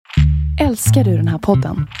Älskar du den här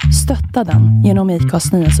podden? Stötta den genom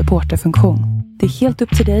IKAs nya supporterfunktion. Det är helt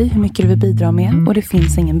upp till dig hur mycket du vill bidra med och det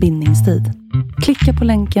finns ingen bindningstid. Klicka på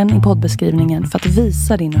länken i poddbeskrivningen för att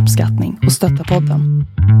visa din uppskattning och stötta podden.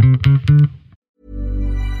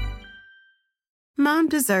 Mom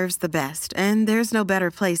deserves the best, and there's no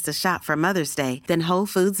better place to shop for Mother's Day than Whole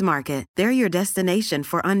Foods Market. They're your destination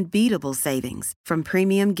for unbeatable savings, from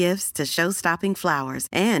premium gifts to show-stopping flowers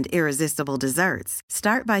and irresistible desserts.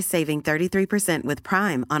 Start by saving 33% with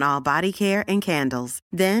Prime on all body care and candles.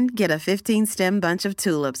 Then get a 15-stem bunch of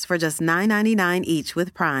tulips for just $9.99 each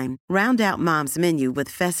with Prime. Round out Mom's menu with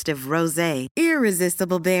festive rosé,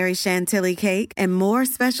 irresistible berry chantilly cake, and more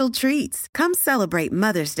special treats. Come celebrate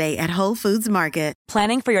Mother's Day at Whole Foods Market.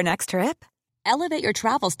 Planning for your next trip? Elevate your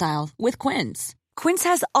travel style with Quince. Quince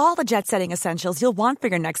has all the jet-setting essentials you'll want for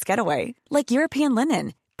your next getaway, like European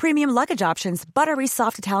linen, premium luggage options, buttery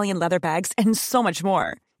soft Italian leather bags, and so much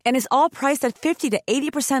more. And is all priced at 50 to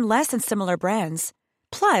 80% less than similar brands.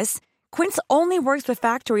 Plus, Quince only works with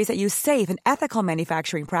factories that use safe and ethical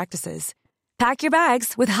manufacturing practices. Pack your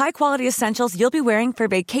bags with high-quality essentials you'll be wearing for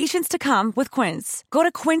vacations to come with Quince. Go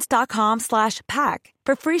to quince.com/pack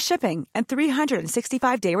for free shipping and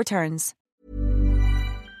 365-day returns.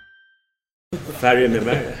 Färger med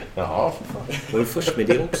mig. Ja, Var du först med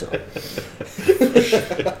det också?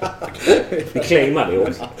 Vi claimar det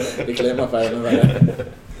också. vi claimar färger med mig.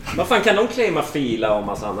 Vad fan kan de claima fila och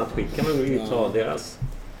massa annat skit? Kan man ju ta deras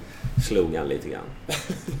slogan lite grann.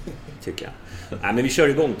 Tycker jag. Nej, men vi kör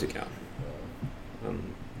igång tycker jag. Men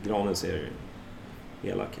granen ser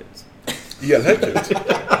elak ut. Elhäck ut?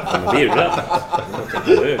 Ja, men det är ju rätt.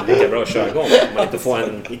 Det är lika bra att köra igång om man inte får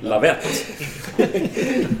en lavett.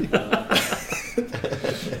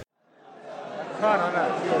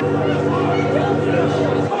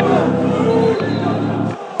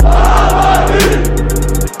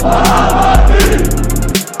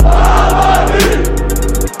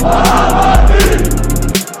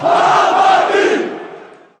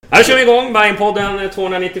 Här kör vi igång Bajenpodden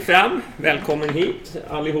 295. Välkommen hit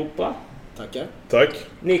allihopa. Tackar. Tack.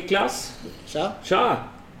 Niklas. Tja. Tja.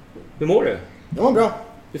 Hur mår du? Det var bra.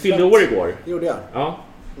 Du fyllde år igår. Det gjorde jag. Ja.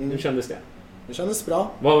 Hur kändes det? Det kändes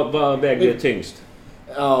bra. Vad vägde tyngst?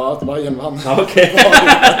 Ja, att Bajen vann. Ja, okej.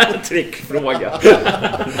 Trickfråga.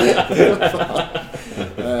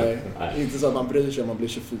 Nej, inte så att man bryr sig om man blir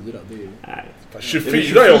 24. Det är ju... Nej.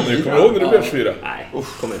 24 är om nu. Kommer du ihåg när du blev 24? Nej,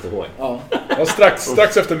 kommer inte ihåg. Ja. Ja,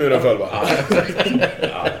 strax efter muren föll, va?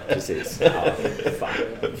 Ja, precis. Ja, fan.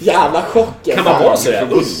 Jävla chocken. Kan man vara så där?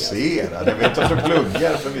 Provocerad. Jag vet att du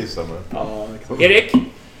pluggar för vissa. Men... Ja. Erik?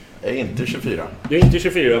 Jag är inte 24. Du är inte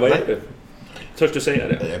 24, vad är du? Törs du säga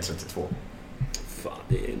det? Jag är 32. Fan,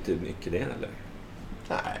 det är inte mycket det heller.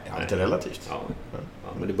 Nej, allt är relativt. Ja,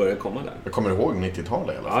 men det börjar komma där. Jag kommer ihåg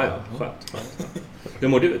 90-talet i alla fall. Ja, skönt. Hur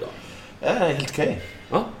mår du idag? Helt okej.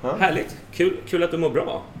 Ja, härligt. Kul att du mår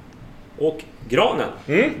bra. Och granen?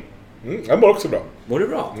 Jag mår också bra. Mår du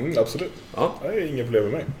bra? Absolut. Ja. Det är inga problem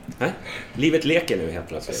med mig. Nej. Livet leker nu helt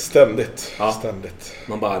plötsligt. Ständigt. Ja. Ständigt.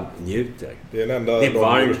 Man bara njuter. Det är en enda Det är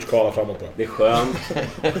varmt. rutschkana framåt. Då. Det är skönt.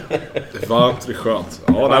 Det är varmt, det är skönt.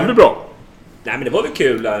 Ja, det blir bra. Nej, men det var väl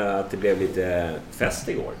kul att det blev lite fest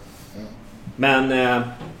igår. Men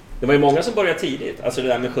det var ju många som började tidigt. Alltså det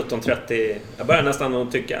där med 17:30. Jag började nästan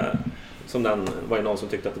att tycka, som den var ju någon som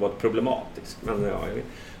tyckte att det var problematiskt. Men ja, jag är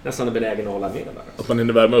nästan benägen att hålla med där. Att man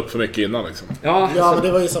hinner värma upp för mycket innan liksom. Ja, men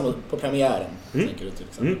det var ju som på premiären, tänker du till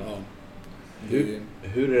exempel. Ja.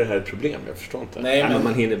 Hur är det här ett problem? Jag förstår inte. Nej, men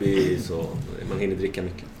man hinner dricka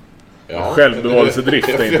mycket. Ja. Självbevarelsedrift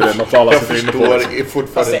är inte det något alla sitter inne på. Jag förstår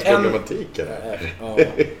fortfarande inte problematiken här. ja.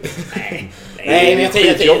 Nej, men jag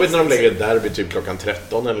tänker jobbigt när de lägger ett derby typ klockan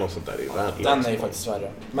 13 eller något sånt där. Den är ju faktiskt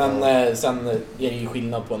värre. Men sen är det ju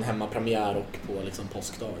skillnad på en hemmapremiär och på liksom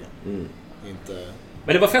påskdagen. Inte...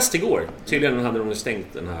 Men det var fest igår. Tydligen hade de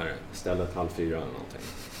stängt den här stället 3:30 eller någonting.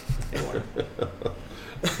 Det var det.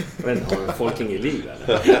 Jag vet inte, har folk inget liv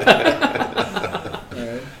eller?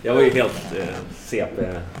 Jag var ju helt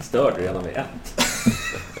CP-störd redan vid 1.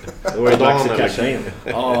 Då var det dags att casha in.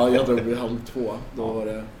 Ja, jag drog vid 1:30. Då var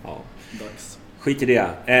det dags. Skit i det.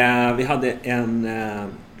 Vi hade en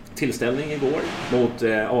tillställning igår mot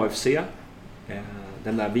AFC.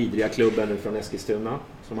 Den där vidriga klubben från Eskilstuna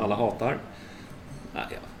som alla hatar. Nej,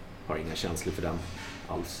 jag har inga känslor för den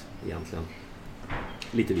alls egentligen.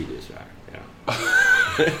 Lite vidrig så här. Ja.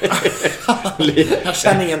 Jag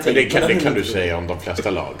känner ingenting. Det kan du säga om de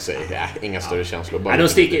flesta lag säger. Inga större känslor. Bara Nej, de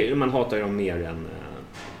sticker, man hatar ju dem mer än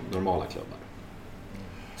normala klubbar.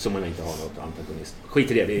 Som man inte har något antagonist.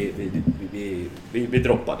 Skit i det, vi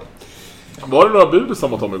droppar det. Var det några bud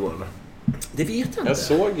mot dem igår eller? Det vet jag inte. Jag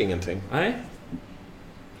såg ingenting. Nej.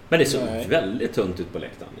 Men det såg väldigt tunt ut på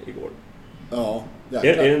läktaren igår. Ja. Är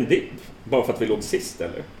det en dipp? Bara för att vi låg sist,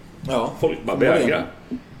 eller? Ja. Folk bara vägrar.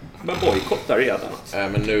 Man bojkottar redan. Alltså.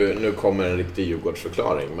 Men nu kommer en riktig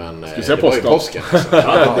Djurgårdsförklaring. Men det var ju påsken. Alltså.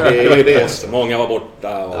 Ja, det är ju det. Många var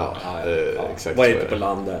borta. Och, exakt. var inte på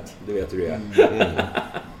landet. Du vet hur det är.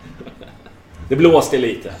 Det blåste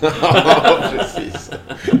lite. Ja, precis.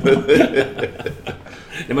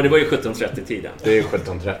 Nej, men det var ju 17:30 tiden. Det är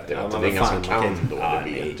 17:30. Det är ingen som kan då. Ja,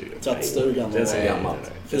 det vet du ju. Trattstugan. Det är så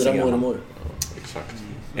gammalt. 4 mormor. Exakt.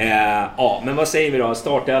 Men vad säger vi då?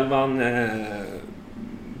 Startelvan.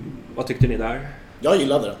 Vad tyckte ni där? Jag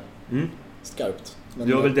gillade det. Skarpt. Men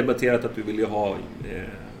Du har väl debatterat att du vill ju ha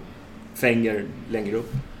Fenger längre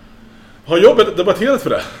upp? Har jag debatterat för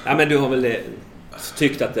det? Ja, men du har väl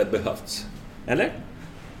tyckt att det behövts? Eller?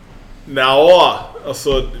 Nja,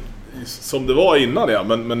 alltså som det var innan det,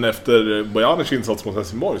 men efter Bojanic insats mot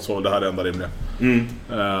Helsingborg så var det här det enda rimliga.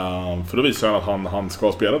 För då visar han att han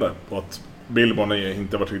ska spela där och att Billborn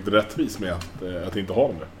inte varit riktigt rättvis med att inte ha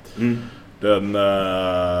dem där.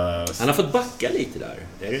 Han har fått backa lite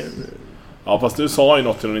där. Är det Ja, fast du sa ju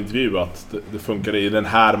något i någon intervju att det funkar i den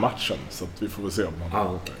här matchen, så att vi får väl se om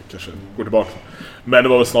han kanske går tillbaka. Men det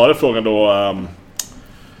var väl snarare frågan då,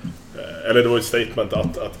 eller det var ett statement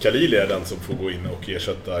att Khalili är den som får gå in och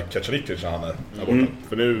ersätta Kacaniklic när han är där borta.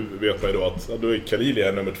 För nu vet man ju då att då är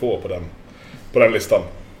Khalili nummer 2 på den listan.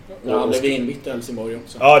 Ja, han blev inbytt i Helsingborg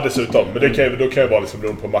också. Ja, dessutom. Men då kan ju vara liksom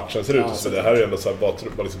beroende på matchen ser ut. Så det här är ju ändå så här,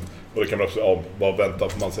 och det kan man också bara vänta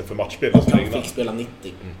för man ser för matchspel. Han fick spela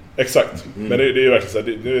 90. Exakt. Men det är ju verkligen så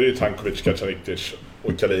här, nu är det ju Tankovic, Kacaniklic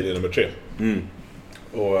och Khalili nummer 3.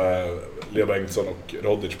 Och Leo Bengtsson och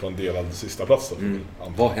Rodic på en delad sista plats.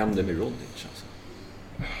 Vad hände med Rodic alltså?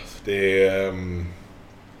 Det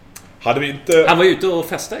hade vi inte... Han var ute och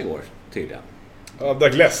festade igår, tydligen. Ja,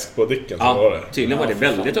 där läsk på Dicken som var det. Tydligen var det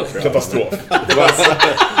väldigt upprörande. Katastrof.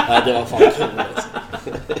 Det var fan kul.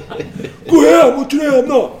 Gå hem och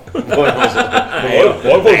träna!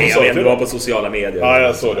 Jag var på sociala medier. Ja,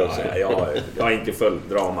 jag såg det också. Jag har inte följt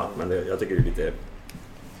dramat, men jag tycker det är lite...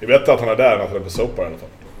 Jag vet att han är där, att han är på Sopar i alla fall.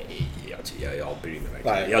 Jag bryr mig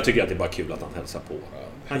verkligen. Nej. Jag tycker att det är bara kul att han hälsar på.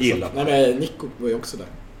 Han gillar det. Nej, men Nico var ju också där.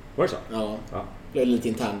 Var det så? Ja. Det blev lite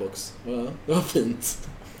internbox. Det var fint.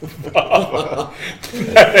 Ja,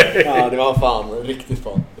 det var fan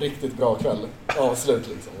riktigt bra kväll. Avslut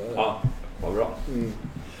liksom. Ja, vad bra.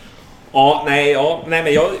 Nej,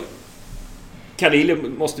 men Khalili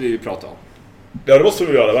måste vi ju prata om. Ja, det måste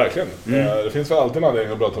vi göra verkligen. Det finns väl alltid en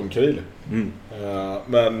anledning att prata om Khalili.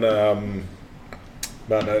 Men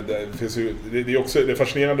det finns ju, det är också det är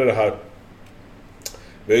fascinerande det här.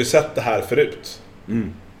 Vi har ju sett det här förut.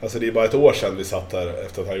 Alltså det är bara ett år sedan vi satt där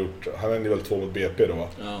efter att han är väl 2 mot BP då.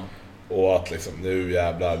 Ja. Och att liksom nu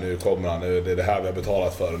jävlar, nu kommer han, nu det är det här vi har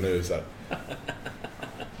betalat för och nu så här.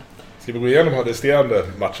 Ska vi gå igenom de resterande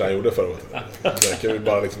matcherna han gjorde förra året? Där kan vi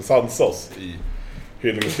bara liksom sansa oss i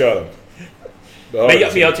hyllningskören. Men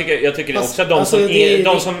jag tycker också att de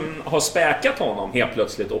som har späkat honom helt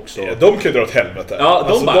plötsligt också... De kan ju dra åt helvete. Ja,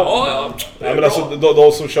 de bara...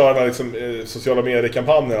 De som kör den här liksom, sociala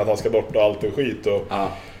mediekampanjen att han ska bort och allt och skit. Och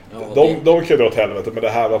de kan ju dra åt helvete. Men det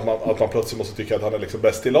här att man plötsligt måste tycka att han är liksom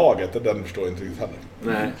bäst i laget, den förstår jag inte riktigt heller.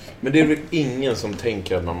 Nej. Men det är väl ingen som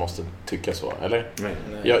tänker att man måste tycka så, eller?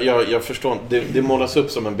 Nej. Jag förstår inte. Det målas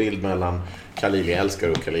upp som en bild mellan Khalili älskar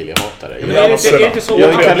och Khalili hatare. Det är inte så. Jag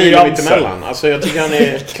är Khalili mittemellan. Alltså jag tycker han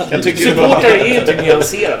är... Supporter är inte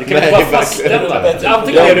nyanserad. Det kan inte bara fastställa.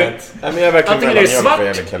 Antingen är det svart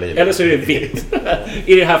eller så är det vitt.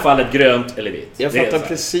 I det här fallet grönt eller vitt. Jag fattar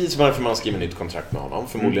precis varför man skriver nytt kontrakt med honom.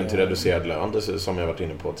 Förmodligen till reducerad lön, som jag varit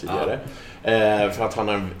inne på tidigare. För att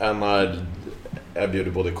han har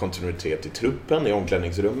erbjuder både kontinuitet i truppen, i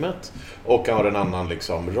omklädningsrummet, och har en annan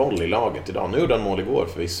liksom roll i laget idag. Nu gjorde han mål igår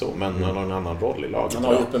förvisso, men han har en annan roll i laget. Han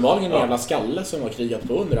har ju uppenbarligen en jävla skalle som har krigat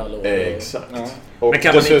på under alla år. Exakt. Ja. Och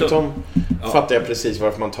dessutom fattar jag precis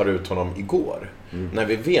varför man tar ut honom igår. När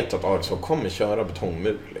vi vet att AIK kommer köra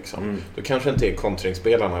betongmur liksom. Då kanske inte är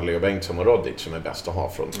kontringsspelarna Leo Bengtsson och Rodic som är bäst att ha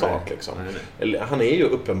från start liksom. Han är ju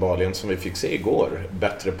uppenbarligen, som vi fick se igår,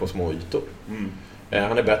 bättre på små ytor.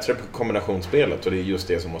 Han är bättre på kombinationsspelet, och det är just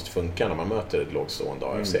det som måste funka när man möter ett lågstående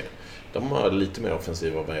AFC. De var lite mer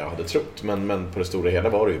offensiva än vad jag hade trott, men på det stora hela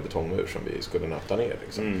var det ju betongmur som vi skulle nöta ner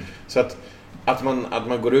liksom. Så att Att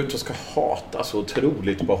man går ut och ska hata så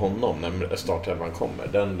otroligt på honom när startelvan kommer.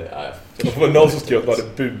 Den är... Det var någon som skrev att man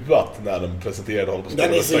hade buat när de presenterade honom på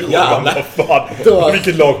Den är så jävla...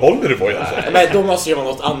 Vilket lag håller du på egentligen? Men då måste ju vara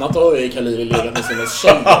något annat att i Kalili ligga med sina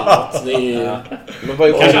tjej. Det är ju... Men vad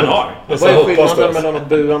är kanske han har. Vad är skillnaden mellan att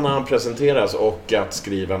bua när han presenteras och att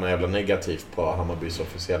skriva något jävla negativt på Hammarbys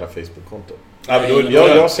officiella Facebook-konto?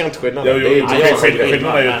 Jag ser inte skillnaden. Skillnaden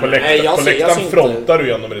är ju på läktaren frontar du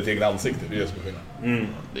igenom med ditt egna ansikte. Det är det som är skillnaden.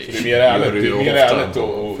 Det är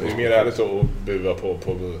mer ärligt att bua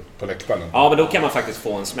på läktaren. Ja, men då kan man faktiskt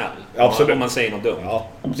få en smäll. Absolut. Om man säger något dumt. Ja,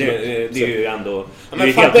 det är ju ändå... Men det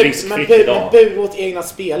är helt riskfritt idag. Men bu åt egna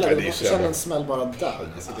spelare. Du måste känna en smäll bara där.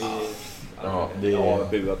 Alltså, det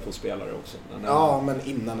är buat på spelare också. Men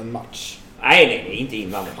innan en match. Nej, inte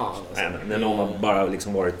innan en match. När någon har bara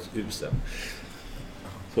liksom varit usel.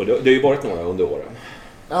 Så det har ju varit några under åren.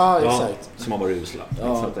 Ja, exakt. Som har varit usla.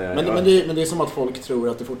 Ja. Men det är som att folk tror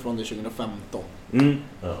att det fortfarande är 2015.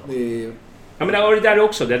 Det är... Ja, men det var det där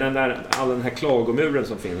också. All den här klagomuren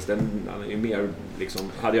som finns, den är mer liksom,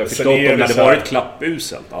 hade jag förstått om det hade varit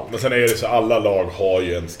klappuselt. Men sen är det så, alla lag har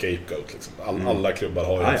ju en scapegoat liksom. Alla klubbar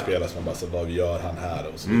har ju en spelare som man bara så, vad gör han här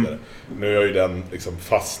och så vidare. Nu har ju den liksom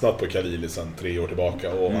fastnat på Kalili sedan 3 år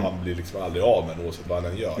tillbaka och han blir liksom aldrig av med oavsett vad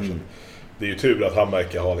han gör. Så det är ju tur att han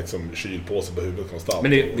verkar ha liksom kylpåse på huvudet konstant.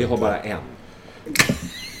 Men vi har bara en.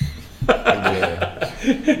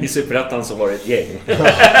 I Superettan så var det ett gäng.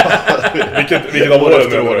 vilket år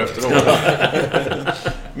efter år.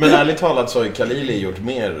 Men ärligt talat så har ju Kalili gjort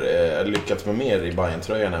lyckats med mer i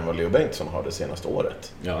Bayern-tröjan än vad Leo Bengtsson har det senaste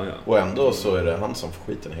året. Ja. Och ändå så är det han som får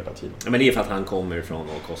skiten hela tiden. Men det är för att han kommer ifrån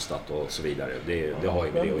och kostat och så vidare. Det har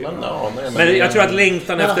ju med det att göra. Men jag tror att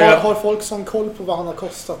längtan efter... Har folk sån koll på vad han har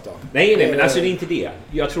kostat då? Nej, men alltså det är inte det.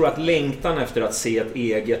 Jag tror att längtan efter att se ett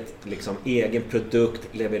egen produkt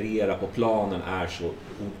leverera på planen är så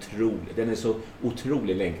otrolig. Den är så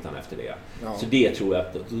otrolig längtan efter det. Ja. Så det tror jag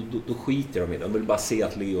att då skiter de i det. De vill bara se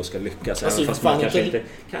att Leo ska lyckas. Fast han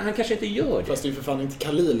kanske inte gör det. Fast det är för fan inte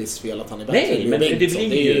Kalilis fel att han är bättre. Nej, men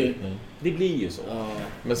det blir ju så. Ja.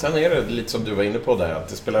 Men sen är det lite som du var inne på där, att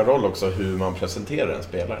det spelar roll också hur man presenterar en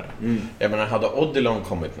spelare. Jag menar, hade Odilon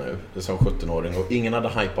kommit nu som 17-åring och ingen hade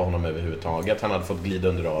hypat honom överhuvudtaget, han hade fått glida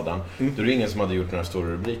under radarn, då är det ingen som hade gjort några stora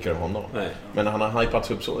rubriker om honom. Nej. Men han har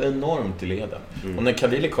hypats upp så enormt i leden. Och när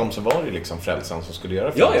Kalili kom så var det liksom frälsaren som skulle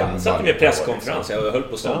göra det. Han satt med presskonferens, jag höll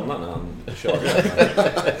på somna när han körde.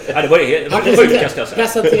 Det var det sjukaste jag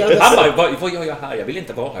sett. Han bara, vad gör jag här? Jag vill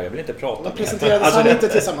inte vara här, jag vill inte prata. Men presenterades han inte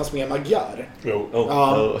tillsammans med Magyar? Jo.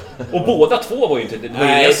 Ja. Och båda två var ju inte...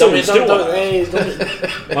 Nej, de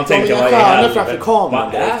man tänker, vad är det framför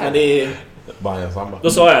kameran? Men det är... Då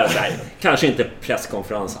sa jag nej, kanske inte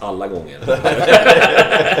presskonferens alla gånger.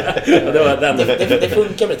 det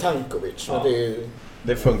funkar med Tankovic. Ja.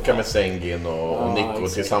 Det funkar med Sengin och Nico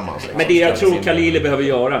tillsammans. Liksom. Men det jag tror Kalili behöver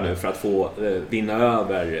göra nu för att få vinna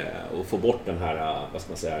över och få bort den här, vad ska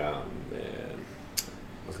man säga,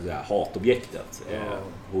 hatobjektet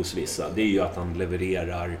hos vissa, det är ju att han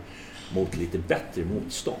levererar mot lite bättre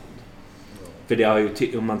motstånd. För det har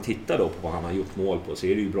ju, om man tittar då på vad han har gjort mål på, så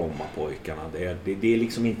är det ju Brommapojkarna. Det är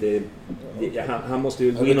liksom inte... han måste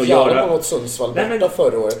ju gå in och göra... mot Sundsvall borta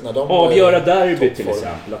förra året när de... Avgöra derby till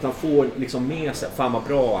exempel. Att han får liksom med sig... Fan vad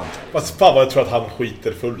bra han är. Fast fan vad jag tror att han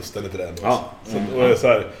skiter fullständigt i det. Så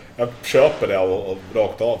här, jag köper det av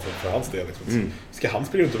rakt av för hans del. Liksom. Ska han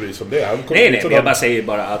spela ut och bry sig om det? Nej, jag bara säger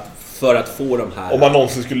bara att för att få de här... Om man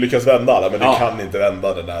någonsin skulle lyckas vända det, men det kan inte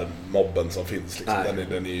vända den där mobben som finns. Liksom.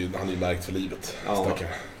 Han är ju märkt för livet. Ja,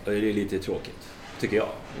 det är lite tråkigt, tycker jag.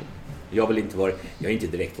 Jag har inte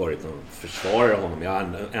direkt varit någon försvarare av honom. Jag har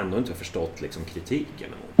ändå inte förstått liksom, kritiken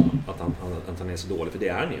att han är så dålig, för det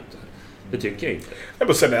är han inte. Det tycker jag inte. Ja,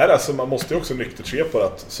 men sen är det alltså, man måste ju också nyktert se på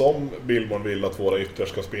att som Billborn vill att våra yttrar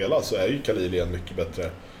ska spela, så är ju Kalili en mycket bättre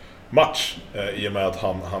match i och med att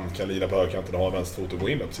han kan lira på högerkanten och ha vänsterfot och gå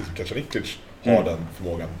in, precis som Kacaniklic har den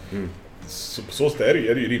förmågan. Så på så sätt är det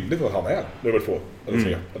ju rimligt att han är nummer 2 eller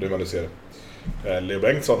 3, eller hur man nu ser det. Leo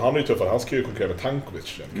Bengtsson, han är ju tuffare, han ska ju konkurrera med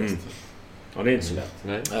Tankovic. Ja, det är inte så lätt.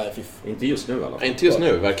 Nej. Inte just nu i alla fall. Inte just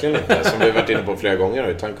nu, verkligen inte. Som vi har varit inne på flera gånger har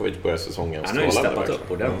ju Tankovic börjat säsongen. Han har ju steppat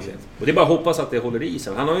upp ordentligt. Och det är bara att hoppas att det håller i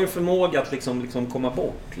sig. Han har ju förmåga att liksom komma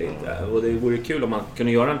bort lite. Och det vore kul om man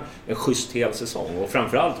kunde göra en schysst hel säsong. Och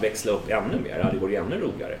framförallt växla upp ännu mer. Det vore ännu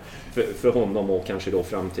roligare för honom och kanske då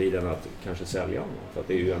framtiden att kanske sälja honom. För att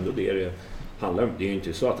det är ju ändå det handlar om. Det är ju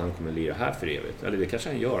inte så att han kommer lira här för evigt. Eller det kanske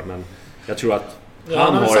han gör, men jag tror att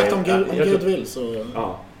han har sagt om Gud vill så...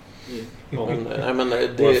 Ja.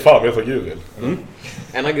 Fan vet vad Gud vill.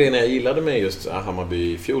 En av grejerna jag gillade med just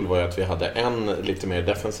Hammarby i fjol var ju att vi hade en lite mer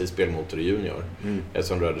defensiv spelmotor i junior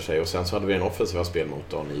som rörde sig, och sen så hade vi en offensiva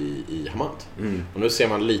spelmotorn i Hamad. Och nu ser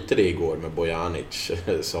man lite det igår med Bojanic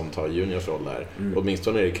som tar juniors roll där.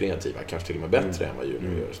 Åtminstone är det kreativa, kanske till och med bättre än vad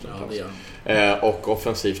junior gör. Och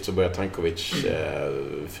offensivt så börjar Tankovic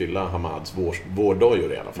fylla Hamads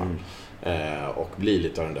vårdojor i alla fall. Och bli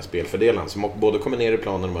lite av den där spelfördelaren som både kommer ner i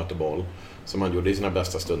planen och möter boll, som han gjorde i sina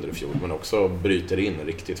bästa stunder i fjol, men också bryter in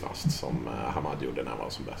riktigt fast som Hamad gjorde när han var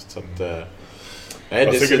som bäst. Så att,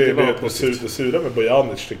 det sura med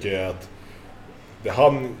Bojanic tycker jag att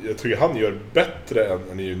jag tycker han gör bättre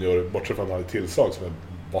än i junior, bortsett från att han har tillslag som är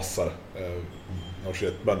vassare.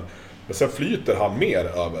 Men sen flyter han mer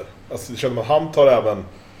över. Alltså, det känner man, han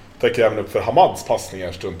täcker även upp för Hamads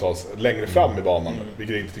passningar stundtals längre fram i banan,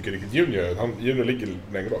 vilket jag inte tycker riktigt junior ligger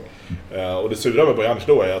längre bak. Och det sura med Bojanic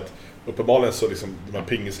då är att uppenbarligen så liksom, de här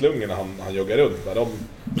pingislungorna han joggar runt med, de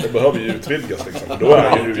behöver ju utvidgas liksom, för då är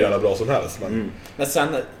han ju hur jävla bra som helst. Men sen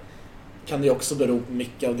kan det ju också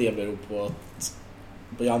mycket av det beror på att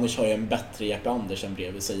Bojanic har ju en bättre Jeppe Andersen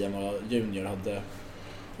bredvid sig än vad junior hade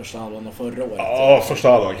första halvan av förra året. Ja, första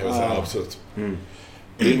halvan kan vi säga, absolut.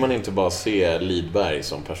 Vill man inte bara se Lidberg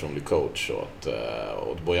som personlig coach åt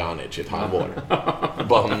Bojanic i ett halvår?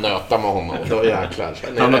 Bara nöta med honom. Det var jäklar.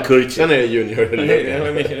 Sen är det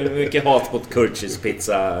junior. Mycket hat mot Kurtis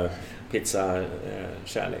pizza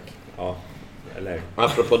kärlek. Ja. Eller...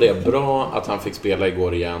 Apropå det, bra att han fick spela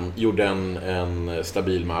igår igen. Gjorde en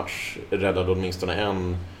stabil match. Räddade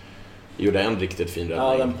åtminstone gjorde en riktigt fin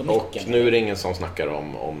räddning. Ja, och nu är det ingen som snackar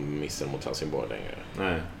om missen mot Helsingborg längre.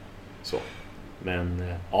 Nej. Så. Men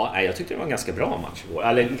jag tyckte det var en ganska bra match igår.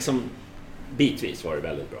 Eller liksom bitvis var det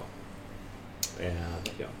väldigt bra.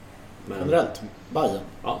 Men... Generellt, Bayern.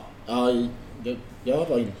 Ja. Jag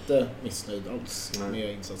var inte missnöjd alls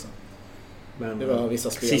med insatsen. Men det var vissa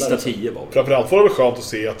spelare. Sista 10 var det. Framförallt var det skönt att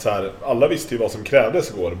se att så här, alla visste ju vad som krävdes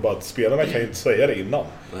igår. Bara att spelarna kan ju inte säga det innan.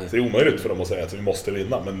 Nej. Så det är omöjligt för dem att säga att vi måste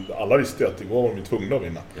vinna. Men alla visste ju att igår var de tvungna att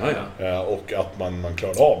vinna. Och att man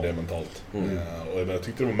klarade av det mentalt. Och jag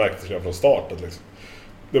tyckte det var märkligt redan från start att liksom,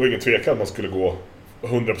 det var ingen tvekan att man skulle gå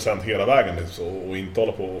 100% hela vägen liksom, och inte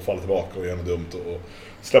hålla på och falla tillbaka och göra något dumt och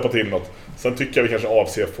släppa till något. Sen tycker jag vi kanske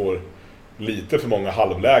AFC får lite för många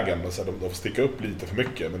halvlägen, så de får sticka upp lite för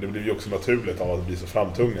mycket, men det blir ju också naturligt av att det blir så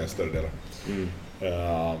framtunga i större delar.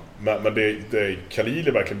 Men det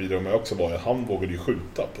Khalili verkligen bidrar med också var att han vågade ju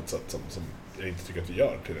skjuta på ett sätt som jag inte tycker att vi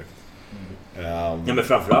gör tillräckligt. Ja, men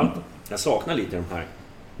framförallt, jag saknar lite de här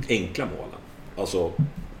enkla målen. Alltså,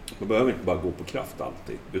 man behöver inte bara gå på kraft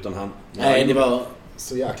alltid, utan han... Nej, det var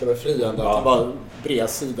så jäkla befriande att han bara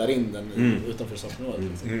bredsidar in den utanför straffområdet.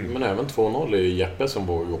 Men även 2-0 är ju Jeppe som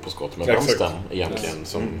vågar gå på skott med vänstern egentligen,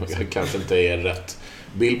 som kanske inte är rätt.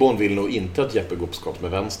 Billborn vill nog inte att Jeppe går på skott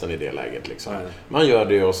med vänstern i det läget liksom. Man gör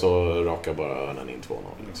det och så rakar bara öronen in 2-0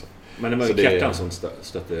 liksom. Men det var ju Kjartan som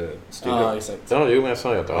stötte styr. Ja, exakt. Ja, men jag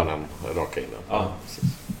sa ju att öronen rakar in den. Ja, precis.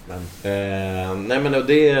 Nej, men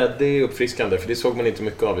det är uppfriskande, för det såg man inte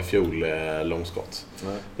mycket av i fjol, långskott.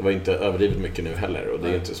 Nej. Det var inte överdrivet mycket nu heller, och det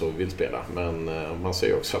är inte så vi vill spela, men man ser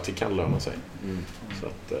ju också att det kan löna sig. Så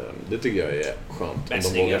att, det tycker jag är skönt. Men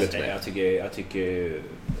de vågar lite mer. Jag tycker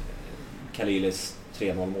Khalilis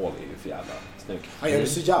 3-0-mål är ju för jävla snyggt. Han gör det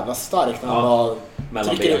så jävla starkt när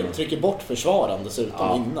han trycker bort försvararen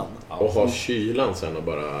dessutom innan. Och har kylan sen och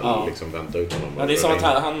bara liksom vänta ut honom. Ja, det är som att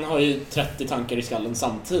han har ju 30 tankar i skallen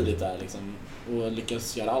samtidigt där liksom, och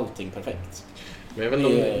lyckas göra allting perfekt. Men jag vet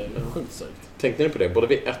inte tänkte ni på det? Både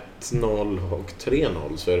vid 1-0 och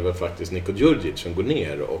 3-0 så är det väl faktiskt Niko Djurdjic som går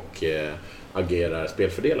ner och agerar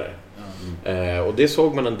spelfördelare. Och det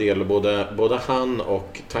såg man en del, både han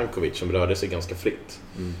och Tankovic som rörde sig ganska fritt.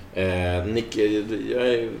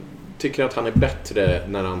 Jag tycker att han är bättre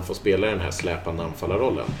när han får spela den här släpande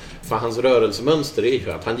anfallarrollen. För hans rörelsemönster är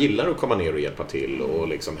ju att han gillar att komma ner och hjälpa till och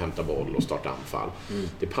liksom hämta boll och starta anfall.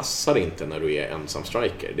 Det passar inte när du är ensam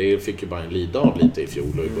striker. Det fick ju bara en lida av lite i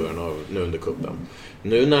fjol och i början av nu under kuppen.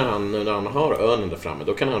 Nu när han har Örnen där framme,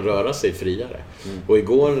 då kan han röra sig friare. Och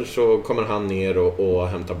igår så kommer han ner och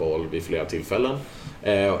hämtar boll vid flera tillfällen.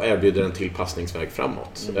 Och erbjuder en tillpassningsväg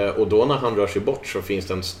framåt. Och då när han rör sig bort så finns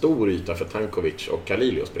det en stor yta för Tankovic och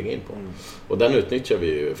Khalili att springa in på. Och den utnyttjar vi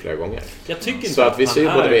ju flera gånger. Jag tycker inte så att vi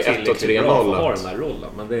ser både vid 1 och 3-0 har den här rollen,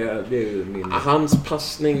 men det är ju min... Hans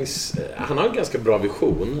han har en ganska bra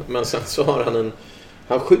vision, men sen så har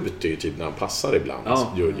han skjuter ju typ när han passar ibland,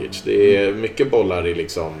 Djurdjic. Det är mycket bollar i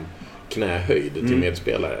liksom knähöjd till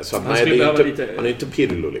medspelare. Så att, han är inte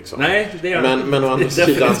Pirlo liksom. Nej, det är men å andra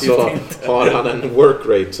sidan så har han en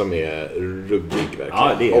workrate som är ruggig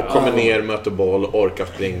verkligen. Och kommer ner, möter boll, orkar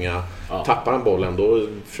springa. Tappar han bollen, då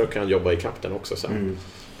försöker han jobba i kapten också sen.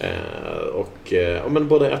 Men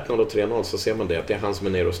både 1-0 och 3-0 så ser man det, att det är han som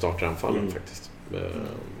är ner och startar anfallen faktiskt.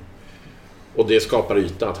 Och det skapar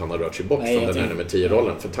yta att han har rört sig bort från den här nummer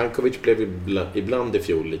 10-rollen. För Tankovic blev ibland i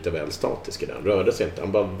fjol lite väl statisk i den. Rörde sig inte,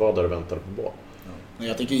 han bara var där och väntade på boll. Ja.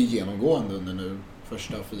 Jag tycker genomgående under nu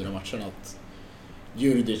första 4 matcherna att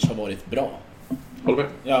Djurdjic har varit bra. Håller med?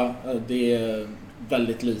 Ja, det är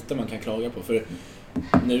väldigt lite man kan klaga på. För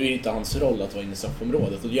nu är det inte hans roll att vara inne i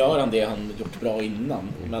straffområdet. Och gör han det han gjort bra innan.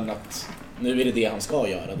 Men att nu är det han ska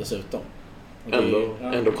göra dessutom.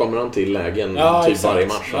 Ändå kommer han till lägen typ varje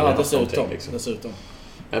match. Ja, dessutom.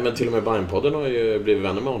 Men till och med Bayern-podden har ju blivit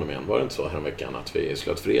vänner med honom igen. Var det inte så häromveckan att vi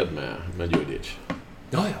slöt fred med Djurdjic?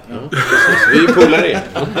 Ja. Vi är ju polare igen.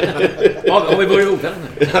 Har vi varit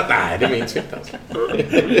ovänner? Nej, det minns vi inte alltså.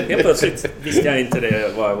 Helt plötsligt visste jag inte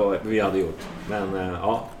det vad vi hade gjort. Men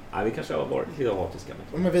nej, vi kanske har varit lite hatiska.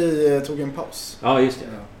 Men vi tog en paus. Ja, just det.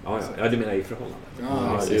 Ja, du menar i förhållandet.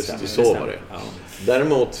 Ja, just det, så var det. Ja.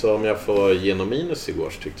 Däremot så om jag får genom minus igår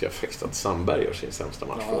så tyckte jag faktiskt att Sandberg gör sin sämsta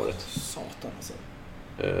match för året. Satan alltså.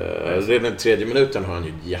 Redan i 3:e minuten har han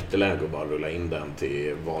ju jätteläge att bara rulla in den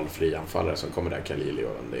till valfri anfallare som kommer där, Kalili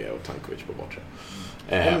och Tankovic på bortre.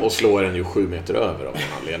 Och slår den ju 7 meter över av en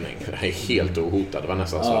anledning. Det är helt ohotad. Det var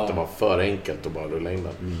nästan så att det var för enkelt att bara rulla in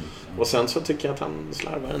den. Och sen så tycker jag att han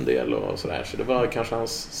slarvar en del och sådär. Så det var kanske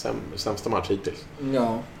hans sämsta match hittills.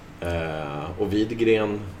 Ja. Och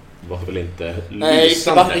Widgren var väl inte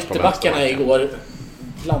lysande. Nej, ytterbackarna igår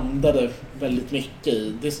blandade väldigt mycket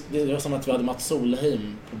i. Det var som att vi hade Mats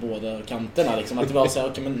Solheim på båda kanterna. Liksom. Att det var så här,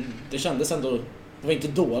 okay, men det kändes ändå... Det var inte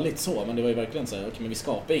dåligt så, men det var ju verkligen så här, okay, men vi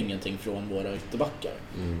skapar ingenting från våra ytterbackar.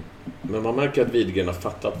 Men man märker att Widgren har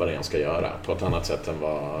fattat vad det han ska göra på ett annat sätt än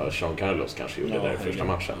vad Jean Carlos kanske gjorde där i första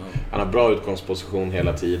matchen. Han har bra utgångsposition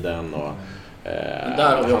hela tiden och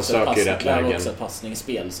han söker rätt lägen. Det är också ett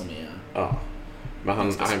passningsspel som är... Ja. Men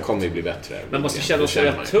han kommer ju bli bättre. Men måste känna sig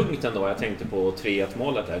rätt tungt ändå. Jag tänkte på 3-1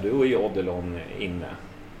 målet där. Du och ju Odilon inne.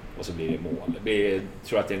 Och så blir det mål.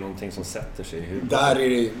 Tror att det är någonting som sätter sig i huvudet. Där är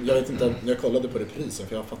det, jag vet inte, jag kollade på reprisen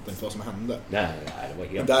för jag fattar inte vad som hände. Nej, det var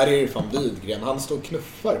helt... Där är det fan Widgren. Han står och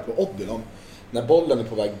knuffar på Odilon när bollen är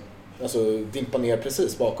på väg, alltså dimpa ner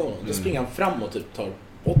precis bakom honom. Då springer han fram och typ tar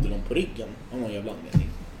Odilon på ryggen av någon jävla anledning.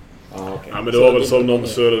 Okay. Ja, men det var väl som de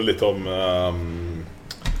surrade lite om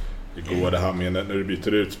igår, det här med när du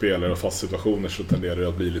byter ut spelare och fast situationer så tenderar det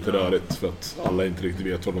att bli lite rörigt för att alla inte riktigt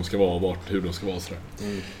vet var de ska vara och hur de ska vara sådär.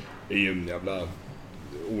 Det är ju en jävla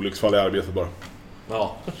olycksfall i arbetet bara.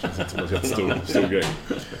 Ja. Det känns inte som en jättestor grej.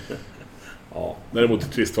 Ja. Däremot är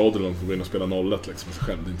det trist för Odilon att gå in och spela 0-1 liksom med sig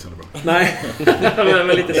själv, det är inte så bra. Nej,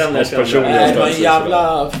 men lite den där känslan. Det var en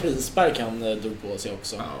jävla frispark han drog på sig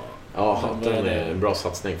också. Ja, det är en bra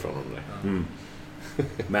satsning från honom där.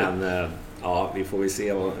 Men vi får väl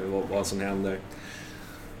se vad som händer.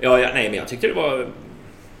 Nej, men jag tyckte det var...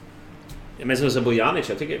 Men som Bojanic,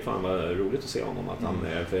 jag tycker det fan var roligt att se honom. Att han,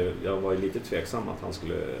 för jag var lite tveksam att han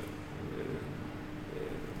skulle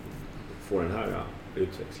få den här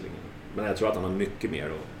utväxlingen. Men jag tror att han har mycket mer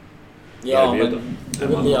att erbjuda. Men det är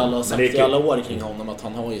väl det alla har sagt i alla år kring honom, att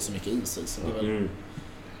han har ju så mycket i sig. Så det är väl...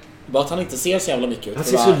 Bara att han inte ser så jävla mycket ut. Han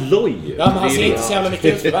ser så loj ut. Ja, men han ser inte så jävla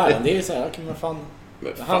mycket ut för världen. Det är så här,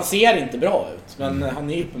 han ser inte bra ut, men han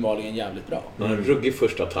är ju uppenbarligen jävligt bra. Han har en ruggig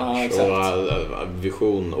första touch och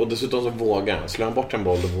vision. Och dessutom så vågar han. Slår han bort en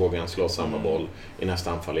boll, då vågar han slå samma boll i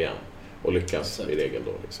nästa anfall igen. Och lyckas i regel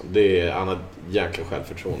då. Liksom. Han har jäkla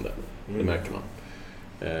självförtroende. Det märker man.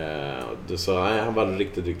 Han var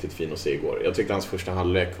riktigt, riktigt fin att se igår. Jag tyckte hans första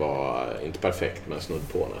halvlek var inte perfekt, men snudd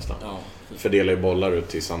på nästan. Fördelar ju bollar ut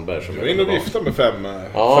till Sandberg. Jag är inne och viftar med 5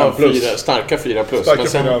 plus. Starka 4 plus.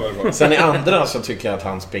 Men sen i andra så tycker jag att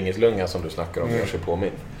hans pingislunga som du snackar om gör sig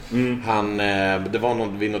påminn. Det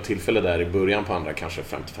var vid något tillfälle där i början på andra, kanske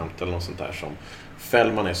 50-50 eller något sånt där, som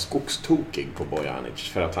Fällman är skogstokig på Bojanic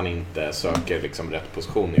för att han inte söker liksom rätt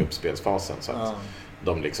position i uppspelsfasen, så att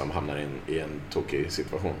de liksom hamnar i en tokig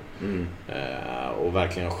situation. Och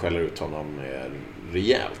verkligen skäller ut honom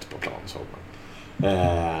rejält på plan, såg man.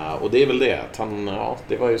 Och det är väl det att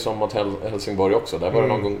det var ju som mot Helsingborg också. Där var det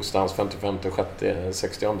någon gångstans 55, 60,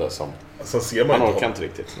 60 som alltså, ser man orkar inte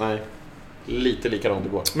riktigt. Nej. Lite likadant det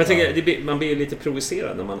går. Men jag tänker, man blir lite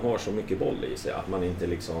provocerad när man har så mycket boll i sig, att man inte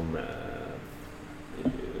liksom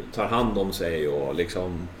tar hand om sig och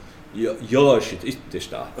liksom gör sitt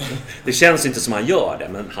yttersta. Det känns inte som han gör det,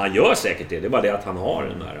 men han gör säkert det. Det är bara det att han har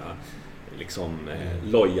den där liksom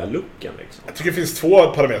loja-looken liksom. Jag tycker det finns två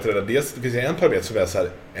parametrar där. Dels det finns en parameter som är så här,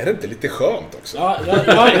 är det inte lite skönt också? Ja,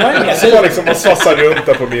 jag är med. Så liksom man svassar runt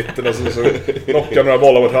där på mitten och så knockar några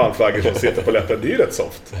bollar mot handflaggor som sitter på läppen. Det är ju rätt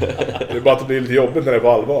soft. Det är bara att det blir lite jobbigt när det är på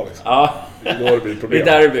allvar liksom. Ja. Då blir det problem.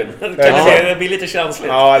 Det är derbyn. Det blir lite känsligt.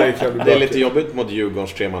 Ja, det är lite jobbigt mot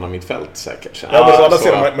Djurgårdens tremanna mittfält säkert. Ja, men så alla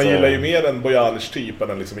ser man gillar ju mer en Bojanic typ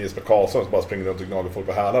än liksom Jesper Karlsson som bara springer runt och gnager folk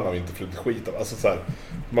på hälarna och inte flyttar skit av. Alltså så här,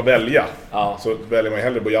 man väljer. Ja. Så väljer man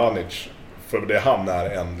hellre Bojanic för det han är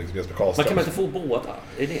än liksom Jesper Karlsson. Man kan man inte få båda?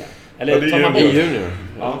 Är det? Eller ja, det tar man bort junior.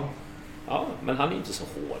 Ja, men han är ju inte så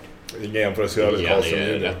hård. Ingen jämförelse med Karlsson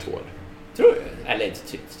är rätt hård. Tror du? Eller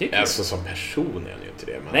tycker alltså som person är han ju inte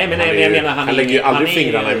det. Men nej, jag menar han lägger ju aldrig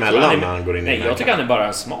fingrarna emellan när han går in i nej, jag tycker han är bara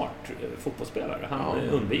en smart fotbollsspelare. Han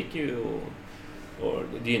undviker ju och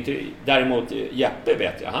det är ju inte... Däremot Jeppe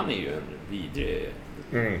vet jag, han är ju en vidrig...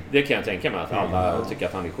 Det kan jag tänka mig att alla tycker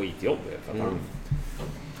att han är skitjobbig. För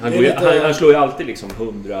att han slår ju alltid liksom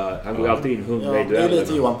 100... Han går ju alltid in 100 i dueller. Det är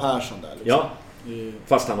lite Johan Persson där liksom. Ja,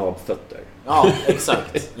 fast han har fötter. Ja,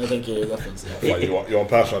 exakt. Jag tänker defensivt. Johan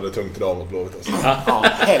Persson hade tungt idag mot Blåvitt alltså. Ja,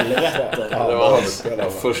 helvete. Det var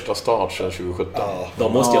första start sedan 2017.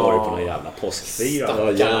 De måste ju ha varit på någon jävla påskfira.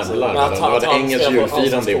 Ja, jävlar. Det var ett engelskt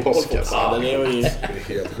julfirande i påsk.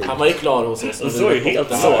 Han var ju klar hos oss. Det såg ju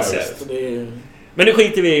helt såsigt. Men nu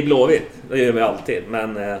skiter vi i Blåvitt. Det gör vi alltid.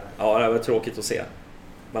 Men ja, det var tråkigt att se.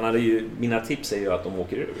 Mina tips är ju att de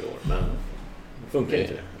åker ur i år. Men funkar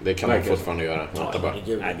inte det. Det kan man fortfarande göra.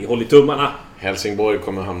 Nej, vi håller tummarna. Helsingborg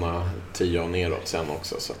kommer hamna 10 och neråt sen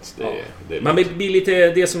också. Så att det man blir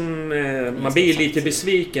lite man blir lite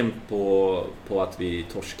besviken på att vi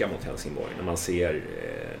torskar mot Helsingborg. När man ser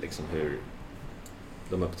liksom hur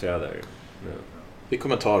de uppträder nu. Vi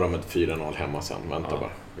kommer ta dem ett 4-0 hemma sen. Vänta bara.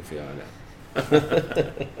 Vi får göra det.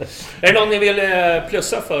 Är det någon ni vill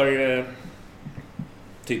plussa för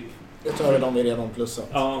typ? Jag tror att de vill redan plussa.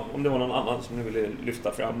 Ja, om det var någon annan som ni ville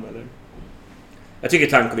lyfta fram eller... Jag tycker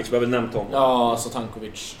Tankovic, vi har väl nämnt honom. Ja, så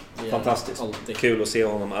Tankovic. Fantastiskt. Alltid. Kul att se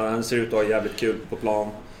honom. Han ser ut att ha jävligt kul på plan.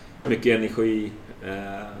 Mycket energi.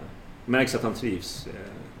 Märks att han trivs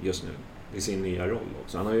just nu i sin nya roll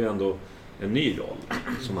också. Han har ju ändå en ny roll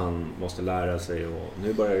som han måste lära sig och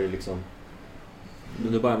nu börjar det liksom...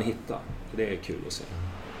 Nu börjar han hitta. Det är kul att se.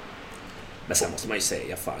 Men sen måste man ju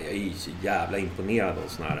säga, fan, jag är ju så jävla imponerad av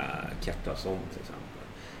såna här Kjartason till exempel.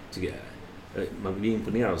 Tycker man blir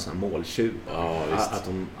imponerad av såna här måltjuv. Ja, att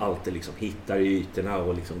de alltid liksom hittar ytorna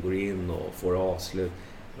och liksom går in och får avslut.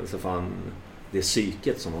 Alltså fan, det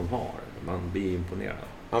psyket som de har. Man blir imponerad.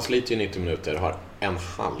 Han sliter ju 90 minuter och har en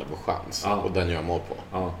halv chans. Och den gör mål på.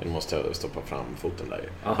 Han måste stoppa fram foten där.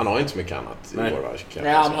 Han har inte så mycket annat i vår värld.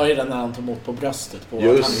 Nej, han har ju den när han tog emot på bröstet. På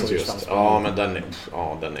just. Ja, men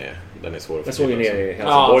den är svår att jag såg ju ner i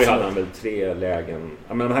Helsingborg hade han väl 3 lägen.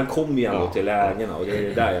 Ja, men han kom ju ändå till lägena och det är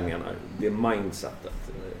det där jag menar. Det är mindsetet.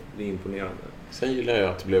 Det är imponerande. Sen gillar jag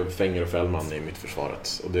att det blev Fenger och Fällman i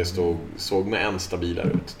mittförsvaret. Och det såg med en stabilare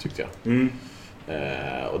ut, tyckte jag.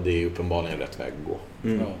 Och det är uppenbarligen rätt väg att gå.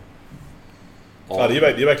 Ja, det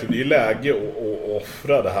är verkligen läge att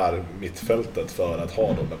offra det här mittfältet för att ha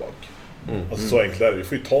dem där bak. Alltså så enkelt är det. Vi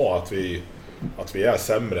får ju ta att vi är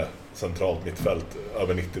sämre centralt mittfält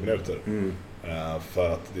över 90 minuter. För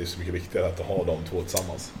att det är så mycket viktigare att ha de två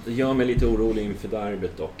tillsammans. Det gör mig lite orolig inför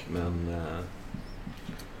derbyt dock, men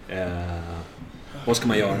vad ska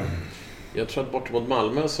man göra? Jag tror att bort mot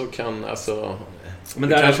Malmö så kan men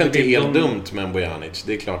det kanske inte är helt dumt med en Bojanic.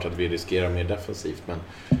 Det är klart att vi riskerar mer defensivt, men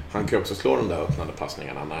han kan också slå de där öppnande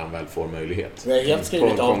passningarna när han väl får möjlighet. Det är helt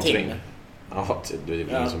skrivit av ting. Ja, det är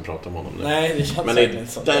ingen som pratar om honom nu. Nej, det känns men i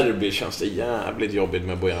derby känns det jävligt jobbigt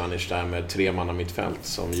med Bojanic där med 3 man mitt fält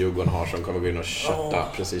som Djurgården har som kommer gå in och kötta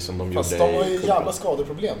precis som de gjorde i Fast de har ju jävla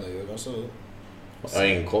skadeproblem nu. Jag har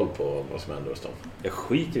ingen koll på vad som händer hos dem. Jag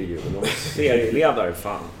skiter i Djurgården. De är serieledare,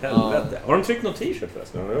 fan. Helvete. Har de tryckt någon t-shirt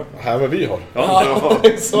förresten? Här vad vi har.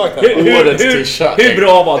 Hur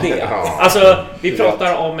bra var det? Alltså, vi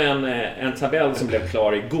pratar om en tabell som blev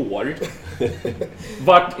klar igår.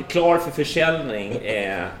 Vart klar för försäljning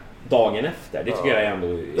dagen efter. Det tycker jag ändå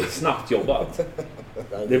är snabbt jobbat.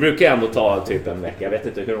 Det brukar ändå ta typ en vecka. Jag vet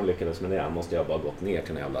inte hur de lyckades med det. Måste jag bara gått ner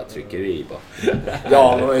till en jävla tryckeri.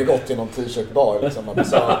 Ja, de har ju gått till någon t-shirt-bar liksom, på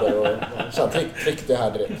Söder och så tryckte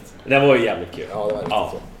här direkt. Det var ju jävligt kul. Ja, det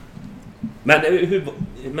var riktigt så.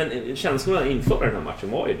 Men känslorna inför den här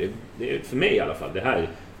matchen var ju det för mig i alla fall. Det här,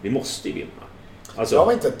 vi måste ju vinna. Alltså, jag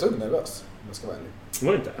var inte ett dugg nervös, om jag ska vara ärlig.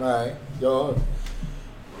 Var det inte? Nej,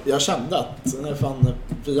 jag kände att när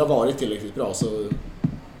vi har varit tillräckligt bra så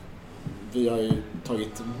vi har ju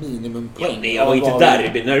tagit minimumpoäng. Ja, jag var inte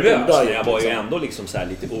derbynervös. Jag var ju ändå liksom så här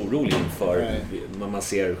lite orolig inför när man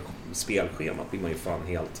ser spelschemat blir man ju fan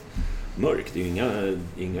helt mörk. Det är ju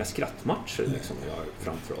inga skrattmatcher liksom vi har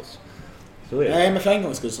framför oss. Nej, men för en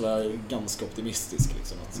gång skulle så vara ganska optimistisk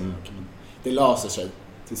liksom, att det löser sig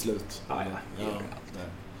till slut. Ja.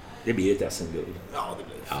 Det blir ett SM-guld. Ja, det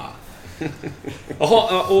blir. Ja.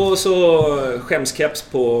 Jaha, och så skämskeps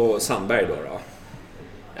på Sandberg då?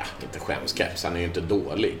 Ja, inte skämskeps. Han är ju inte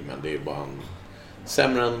dålig, men det är ju bara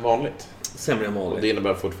sämre än vanligt. Sämre än vanligt. Och det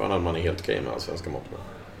innebär fortfarande att man är helt okej med svenska mått.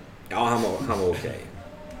 Ja, han var okej.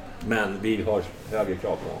 Men vi har högre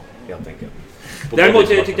krav på helt enkelt. Däremot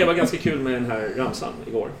tyckte jag var ganska kul med den här ramsan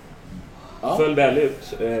igår. Ja. Föll väl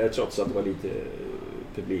ut, trots att det var lite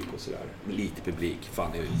publik och sådär. Lite publik,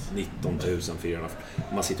 fan det är 19 400.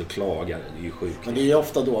 Man sitter och klagar, det är ju sjukt. Men det är ju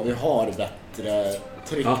ofta då vi har bättre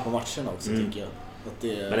tryck på matcherna också, tycker jag. Att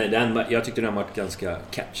det... Men jag tyckte den var ganska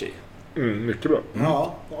catchy. Mycket bra.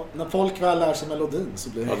 Ja, när folk väl lär sig melodin så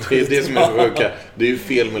blir det... Ja, det är det som är sjuka. Det är ju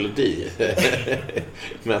fel melodi.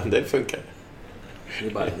 Men det funkar. Det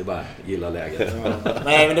är bara gilla läget. Ja.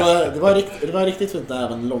 Nej, men det var riktigt fint när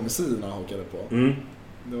även långsidorna hakade på.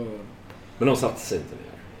 Men de satte sig inte ner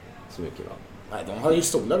så mycket va? Nej, de har ju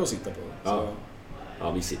stolar att sitta på. Ja.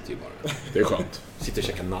 Ja, vi sitter ju bara. Det är skönt. Sitter och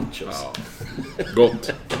käkar nachos. Ja.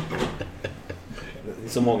 Gott. Det är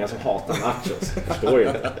så många som hatar nachos. Förstår du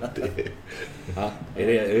det? Ja.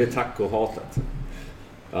 Är det taco-hatet?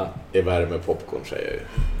 Ja. Det är värme popcorn, säger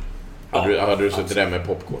jag ju. Hade du suttit där med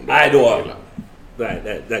popcorn? Nej, då.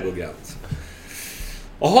 Där går gräns.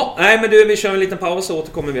 Jaha, nej men du, vi kör en liten paus och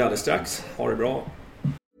återkommer vi alldeles strax. Ha det bra.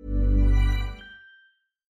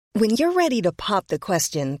 When you're ready to pop the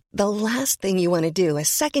question, the last thing you want to do is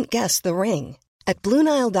second-guess the ring. At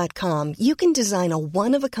BlueNile.com, you can design a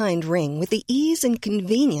one-of-a-kind ring with the ease and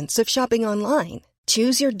convenience of shopping online.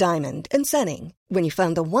 Choose your diamond and setting. When you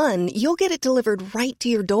find the one, you'll get it delivered right to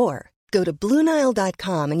your door. Go to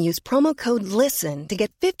BlueNile.com and use promo code LISTEN to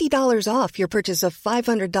get $50 off your purchase of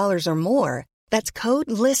 $500 or more. That's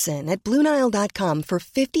code LISTEN at BlueNile.com for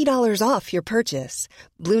 $50 off your purchase.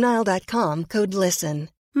 BlueNile.com, code LISTEN.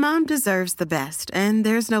 Mom deserves the best, and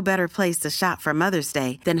there's no better place to shop for Mother's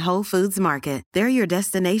Day than Whole Foods Market. They're your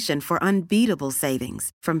destination for unbeatable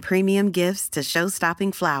savings, from premium gifts to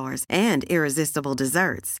show-stopping flowers and irresistible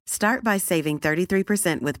desserts. Start by saving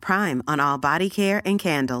 33% with Prime on all body care and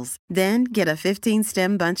candles. Then get a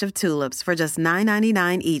 15-stem bunch of tulips for just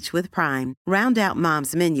 $9.99 each with Prime. Round out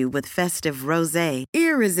Mom's menu with festive rosé,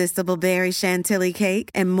 irresistible berry chantilly cake,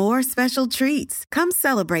 and more special treats. Come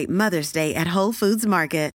celebrate Mother's Day at Whole Foods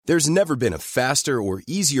Market. There's never been a faster or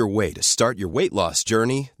easier way to start your weight loss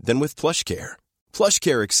journey than with PlushCare.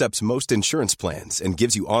 PlushCare accepts most insurance plans and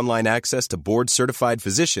gives you online access to board-certified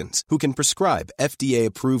physicians who can prescribe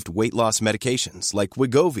FDA-approved weight loss medications like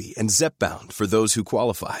Wegovy and Zepbound for those who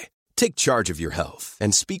qualify. Take charge of your health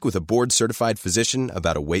and speak with a board-certified physician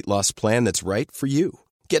about a weight loss plan that's right for you.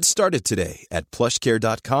 Get started today at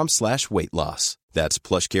plushcare.com/weightloss. That's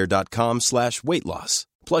plushcare.com/weightloss.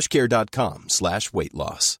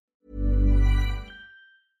 plushcare.com/weightloss.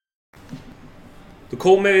 Då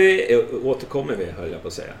återkommer vi, höll jag på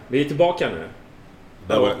att säga. Vi är tillbaka nu.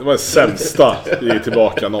 Det var det sämsta vi är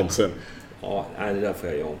tillbaka någonsin. Ja, det där får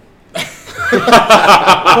jag göra om.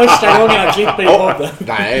 Första gången jag klipper i podden.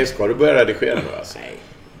 Nej, ska du börja redigera nu alltså? Nej,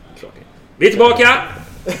 klart inte. Vi är tillbaka!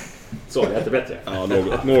 Så, det är bättre. Ja,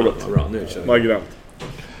 något. Bra, nu kör vi. Margrant.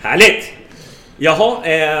 Härligt!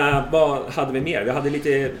 Jaha, vad hade vi mer? Vi hade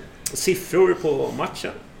lite siffror på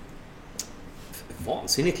matchen.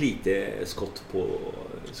 Vansinnigt lite skott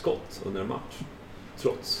under en match.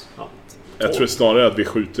 Trots allt. Jag tror snarare att vi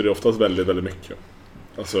skjuter det oftast väldigt, väldigt mycket.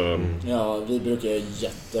 Alltså, ja, vi brukar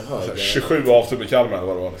jättehöga. 27 avslut med Kalmar eller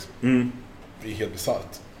vad det var liksom. Det är helt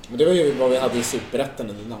bisarrt. Men det var ju vad vi hade i Superettan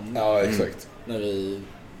under namn. Ja, exakt. När vi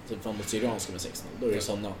typ var mot Syrianska med 16. Då är det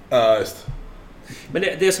sådana. Ja, just. Men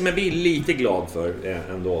det som jag blir lite glad för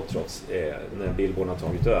ändå, trots när Billborn har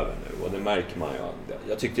tagit över nu, och det märker man ju.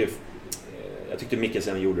 Jag tyckte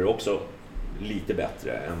Mikkelsen gjorde det också lite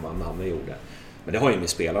bättre än vad Nanne gjorde. Men det har ju med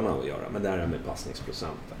spelarna att göra. Men det här är med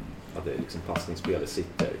passningsprocenten. Att det liksom passningsspelet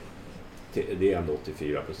sitter. Det är ändå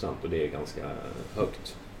 84% och det är ganska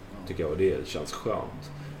högt, tycker jag. Och det känns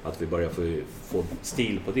skönt att vi börjar få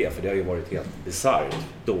stil på det. För det har ju varit helt bisarrt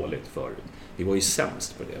dåligt förut. Vi var ju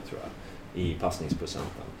sämst på det, tror jag, i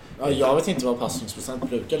passningsprocenten. Ja, jag vet inte vad passningsprocent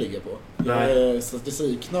brukar ligga på. Jag är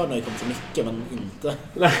statistiknörd när det kommer till mycket, men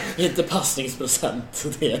inte passningsprocent.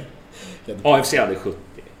 AFC hade 70.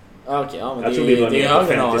 Okay, ja, men jag tror vi var nere på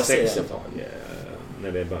 56 ett tag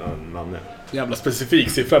när vi började Nanne. Jävla specifik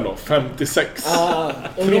siffra då, 56.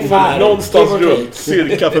 Ungefär. Någonstans runt,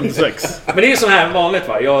 cirka 56. Men det är ju så här vanligt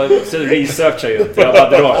va? Jag researchar ju inte, jag bara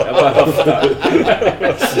drar, jag bara höftar.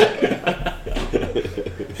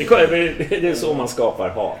 Det är så man skapar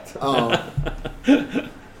hat. Ja.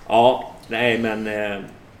 Ja, nej men...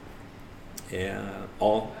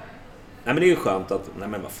 ja. Nej men det är ju skönt att... Nej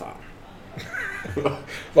men vad fan.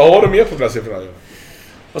 Vad har du mer på den här siffrorna?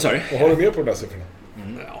 Vad sa du? Vad har du mer på den här siffrorna?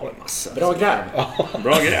 Ja, massa. Bra gräv.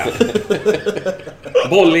 Bra gräv.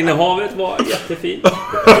 Bollinnehavet var jättefint.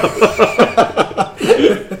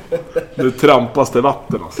 Det trampaste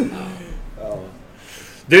vatten alltså.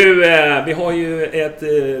 Du, vi har ju ett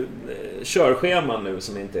körschema nu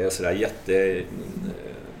som inte är sådär jätte...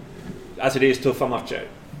 Alltså det är tuffa matcher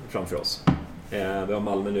framför oss. Vi har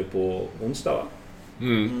Malmö nu på onsdag va?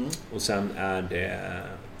 Och sen är det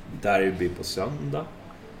derby på söndag.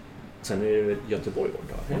 Sen är det Göteborg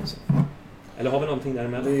borta. Eller har vi någonting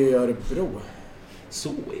däremellan? Det är Örebro. Så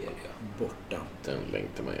är det borta. Den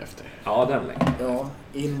längtar man ju efter. Ja, den längtar. Ja,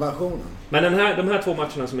 invasionen. Men de här 2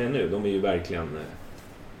 matcherna som är nu, de är ju verkligen...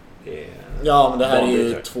 ja, men det här är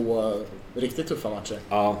ju 2 riktigt tuffa matcher.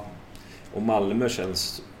 Ja, och Malmö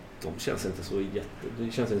känns inte så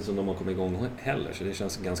det känns inte som de har kommit igång heller, så det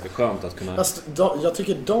känns ganska skönt att kunna... Fast jag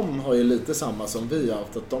tycker de har ju lite samma som vi har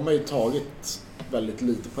haft, att de har ju tagit väldigt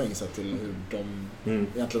lite poäng sett till hur de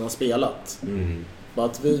egentligen har spelat. Bara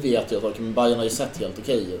att vi vet ju att Bayern har ju sett helt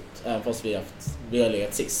okej ut, även fast vi har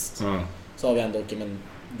legat sist. Så har vi ändå, men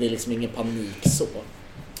det är liksom ingen panik så.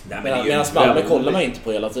 Medan Malmö kollar man inte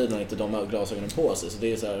på hela tiden och inte de har glasögonen på sig, så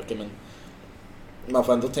det är så här, men man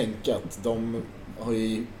får ändå tänka att de har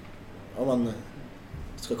ju, om man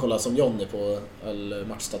ska kolla som Johnny på all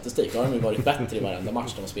matchstatistik, har de ju varit bättre i varenda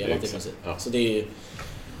match de har spelat i princip. Så det är ju,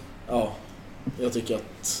 jag tycker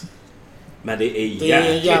att... Men det är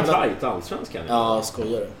jävligt tajt allsvenskan. Ja,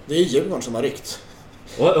 skojar. Det är Djurgården som har ryckt.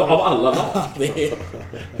 Av alla lag.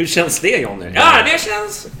 Hur känns det, Johnny? Ja, det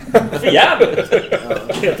känns för jävligt.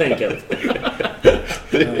 Helt enkelt.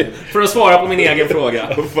 För att svara på min egen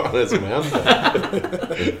fråga. Vad fan är det som händer?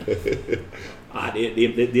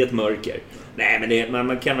 Det är ett mörker. Nej, men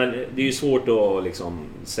det är ju svårt att liksom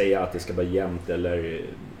säga att det ska vara jämnt eller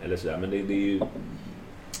sådär. Men det är ju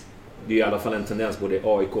i alla fall en tendens. Både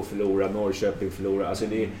AIK förlorar, Norrköping förlorar. Alltså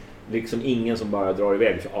det är liksom ingen som bara drar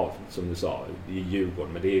iväg. Ja, som du sa, det är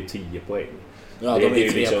Djurgården, men det är ju 10 poäng. Ja, de är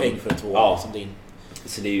 3 poäng för 2 som din.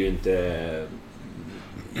 Så det är ju inte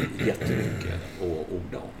jättemycket att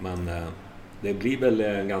orda om. Men det blir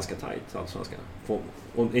väl ganska tajt allsvenskan.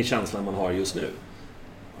 Och en känsla man har just nu.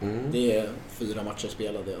 Det är 4 matcher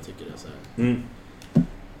spelade, jag tycker det är så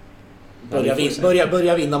här.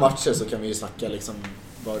 Börja vinna matcher, så kan vi ju snacka liksom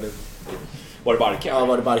var det barkar. Ja,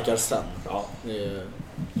 var det barkar sen. Ja.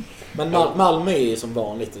 Men Malmö är som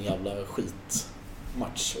vanligt en jävla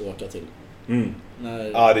skitmatch att åka till.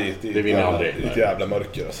 Ja, det vinner aldrig. Det är ett jävla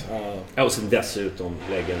mörker alltså. Ja, och sen dessutom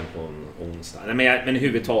lägga den på en onsdag. Nej, men i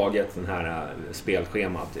huvudtaget den här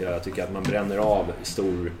spelschemat. Jag tycker att man bränner av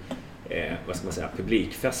stor vad ska man säga,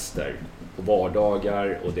 publikfester på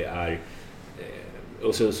vardagar, och det är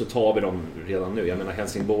och så tar vi dem redan nu. Jag menar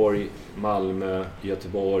Helsingborg, Malmö,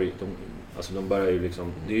 Göteborg, de börjar ju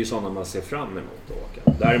liksom, det är ju sådana man ser fram emot att åka.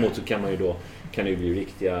 Däremot så kan det ju bli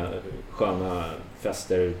riktiga sköna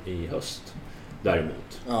fester i höst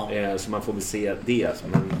däremot. Ja. Så man får väl se det,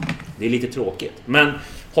 men det är lite tråkigt. Men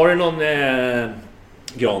har du någon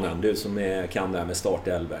Granen, du som kan det här med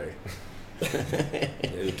startelver?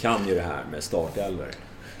 Du kan ju det här med startelver.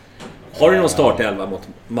 Har du någon startelva mot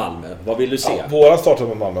Malmö? Vad vill du se? Ja, våra startelva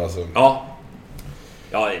mot Malmö alltså.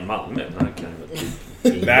 Ja, i Malmö.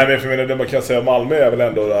 Nej, men för det man kan säga om Malmö är väl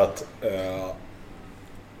ändå att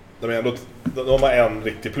de har en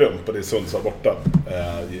riktig plump, och det är Sundsvall borta.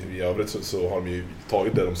 I övrigt så har de ju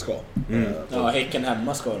tagit det de ska. Ja, Häcken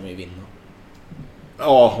hemma ska de ju vinna.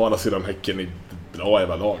 Ja, å andra sidan Häcken är bra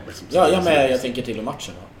jävla lag liksom. Jag tänker till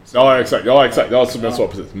matchen. Ja, exakt. Ja, som jag sa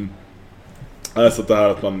precis. Så det här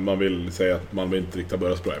att man vill säga att man inte riktigt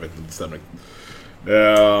börjar bra, jag vet inte, det stämmer inte.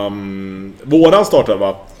 Våran startar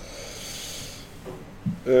va?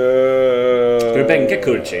 Ska du bänka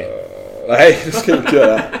Kurci? Nej, det ska jag inte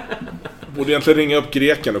göra. Borde egentligen ringa upp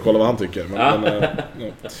greken och kolla vad han tycker.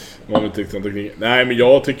 Nej, men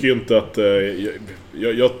jag tycker ju inte att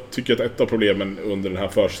jag tycker att ett av problemen under den här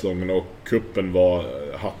försäsongen och kuppen var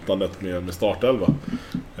hattandet med startelva.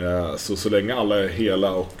 Så länge alla är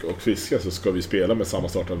hela och friska så ska vi spela med samma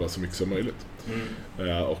startelva så mycket som möjligt.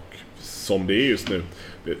 Och som det är just nu,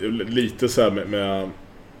 lite så här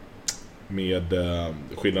med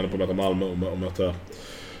skillnaden på att möta Malmö och möta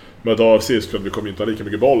med AFC så vi kommer inte ha lika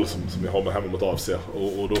mycket boll som vi har med hemma mot AFC.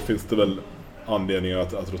 Och då finns det väl anledningar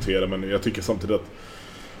att rotera. Men jag tycker samtidigt att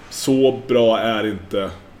så bra är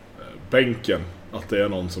inte bänken. Att det är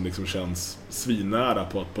någon som liksom känns svinnära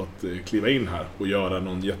på att kliva in här och göra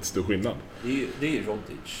någon jättestor skillnad. Det är ju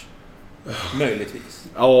Rodic. Möjligtvis.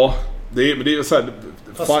 Ja, men det är så här...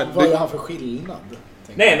 Vad är han för skillnad?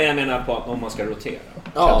 Nej, men jag menar på att om man ska rotera.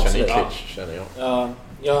 Ja, Kanske Niklic, känner jag. Ja,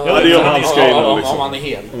 det är om han ska in liksom. Om han är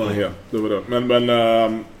hel. Om han är hel, det var det.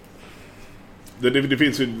 Men det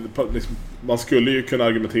finns ju... Liksom, man skulle ju kunna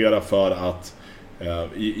argumentera för att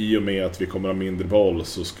i och med att vi kommer ha mindre boll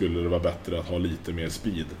så skulle det vara bättre att ha lite mer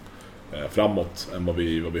speed framåt än vad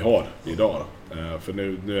vi har idag. För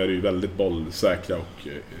nu är det ju väldigt bollsäkra och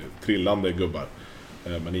trillande gubbar.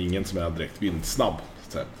 Men ingen som är direkt vindsnabb.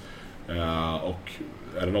 Och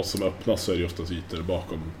är det något som öppnas så är det oftast ytor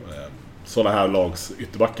bakom sådana här lags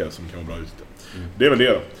ytterbackar som kan vara bra ute. Det är väl det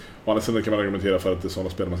då. Å andra sidan kan man argumentera för att det är sådana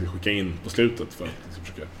spelare man ska skicka in på slutet för att liksom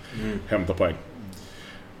försöka hämta poäng.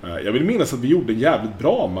 Jag vill minnas att vi gjorde en jävligt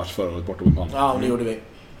bra match förra året borta mot Malmö. Ja, det gjorde vi.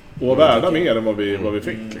 Och var värda mer än vad vi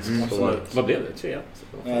fick. Liksom. Vad blev det?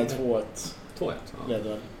 3-1? 2-1. 2-1?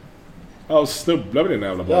 Ja, och snubblade vi den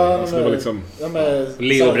jävla bollen. Ja, alltså, det var liksom...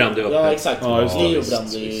 Leo brände upp. Ja, exakt. Ja, Leo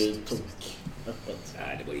brände ju tok öppet.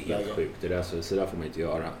 Nej, det var ju helt sjukt. Det där, så där får man inte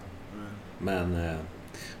göra. Men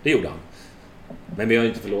det gjorde han. Men vi har ju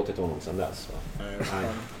inte förlåtit honom sedan dess.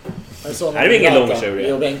 Nej, det är ingen lång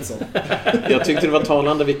serie. Jag tyckte det var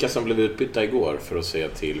talande vilka som blev utbytta igår för att se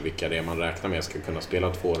till vilka det är man räknar med ska kunna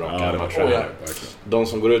spela 2 raka matcher här. De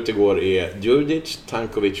som går ut igår är Djurdjic,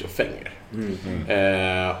 Tankovic och Fenger.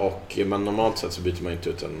 Och man normalt sett så byter man inte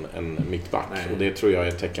ut en mittback. Och det tror jag är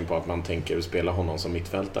ett tecken på att man tänker spela honom som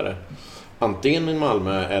mittfältare. Antingen i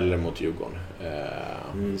Malmö eller mot Djurgården.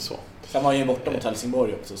 Så. Sen var ju borta mot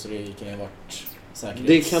Helsingborg också, så det kan ju ha varit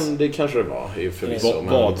säkert. Det kanske det var i förvisso.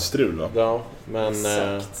 Vadstrul va? Ja, men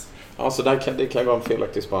så där det kan vara en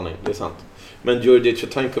felaktig spaning, det är sant. Men Djurdjic och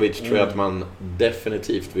Tankovic tror jag att man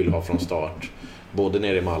definitivt vill ha från start. Både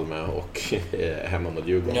nere i Malmö och hemma mot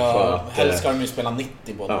Djurgården. Ja, helst ska de ju spela 90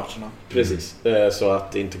 båda matcherna. Precis, så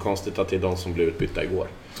att det är inte konstigt att det är de som blev utbytta igår.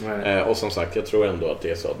 Och som sagt, jag tror ändå att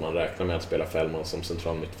det är så att man räknar med att spela Fällman som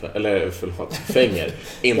central mittfältare. Eller Fenger,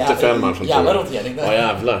 inte Fällman som jävla rotering där. Ja,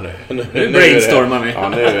 jävlar nu. Nu brainstormar vi. Ja,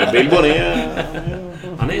 nu Billborn är...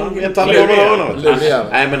 Han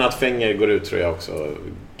är Nej, men att Fenger går ut tror jag också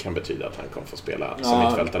kan betyda att han kommer få spela som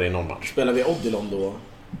mittfältare i någon match. Spelar vi Odilon då?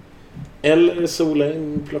 Eller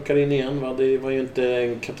Solheim plockar in igen, va? Det var ju inte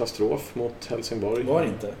en katastrof mot Helsingborg. Var det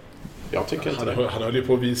inte? Jag tycker inte det. Han höll ju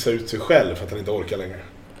på att visa ut sig själv för att han inte orkar längre.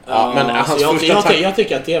 Ja, men jag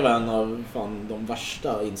tycker att det var en av de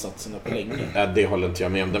värsta insatserna på länge. Ja, det håller inte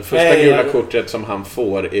jag med om. Den första gula kortet som han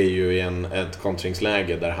får är ju i ett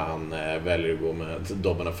kontringsläge där han väljer att gå med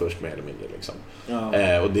dobbarna först mer eller mindre. Liksom.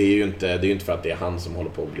 Ja. Och det är ju inte för att det är han som håller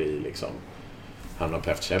på att bli liksom... Han har på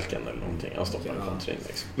efterkälken eller någonting. Han stoppar en kontring.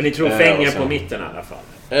 Liksom. Men ni tror Fenger på mitten i alla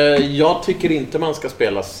fall? Jag tycker inte man ska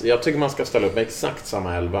spela... Jag tycker man ska ställa upp med exakt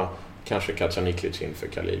samma 11. Kanske Kacaniklic inför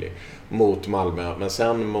Kalili mot Malmö. Men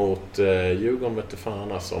sen mot Djurgården vet du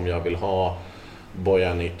fan alltså, om jag vill ha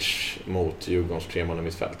Bojanic mot Djurgårdens treman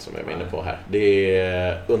mittfält som jag var inne på här.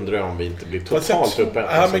 Det undrar jag om vi inte blir totalt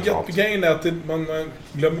uppe. Men grejen är att man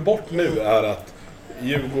glömmer bort nu är att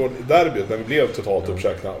Djurgården-derbyt när vi blev totalt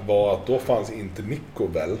uppsökna var att då fanns inte Nico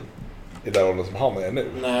väl i den rollen som han är nu.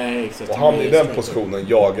 Nej, exakt. Och han i den positionen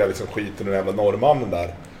jagar liksom skiten ur den jävla norrmannen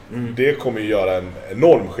där. Det kommer ju göra en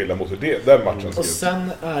enorm skillnad mot den matchen. Och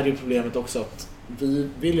sen är ju problemet också att vi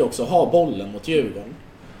vill ju också ha bollen mot Djurgården.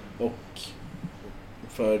 Och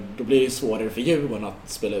för då blir det svårare för Djurgården att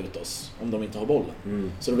spela ut oss om de inte har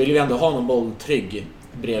bollen. Så då vill vi ändå ha någon boll trygg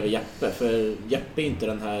bredvid Jeppe. För Jeppe är inte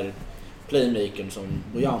den här playmakern som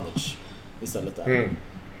Bojanic istället är.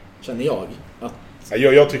 Känner jag.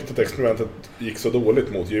 Jag tyckte att experimentet gick så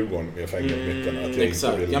dåligt mot Djurgården med Fenger i mitten. Att jag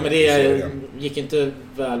exakt. Inte men det gick inte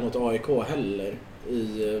väl mot AIK heller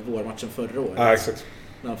i vårmatchen förra året. Ja, exakt.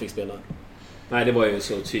 När han fick spela. Nej, det var ju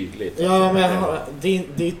så tydligt. Ja, men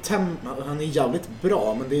han är jävligt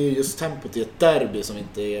bra, men det är just tempot i ett derby som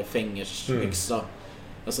inte är Fengers yxa.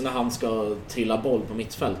 Alltså när han ska trilla boll på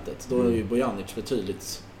mittfältet, då är ju Bojanic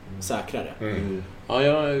betydligt säkrare. Ja,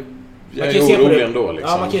 jag är orolig ändå.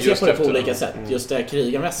 Liksom. Ja, man kan ju se på det på olika sätt. Just det här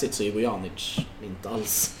krigarmässigt så är Bojanic inte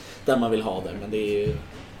alls där man vill ha det. Men det är ju...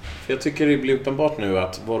 Jag tycker det blir uppenbart nu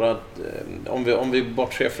att om vi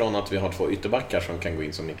bortser från att vi har 2 ytterbackar som kan gå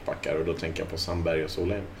in som mittbackar, och då tänker jag på Sandberg och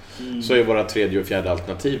Solheim, så är våra tredje och fjärde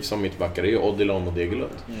alternativ som mittbackar är ju Odilon och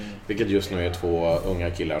Degerlund. Vilket just nu är 2 unga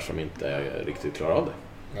killar som inte riktigt klarar av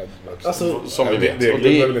det. Alltså, som vi vet.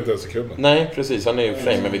 Det är väl inte ens i klubben. Nej, precis. Han är ju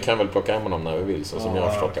fräng, men vi kan väl plocka hem honom när vi vill, så som jag har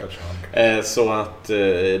förstått det. Så att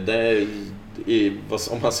det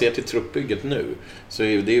om man ser till truppbygget nu, så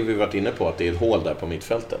är det vi varit inne på att det är ett hål där på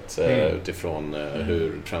mittfältet utifrån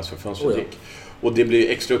hur transferfönstret gick. Och det blir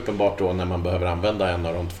extra uppenbart då när man behöver använda en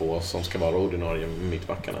av de två som ska vara ordinarie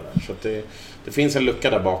mittbackarna där. Så att det finns en lucka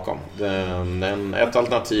där bakom. Ett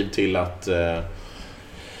alternativ till att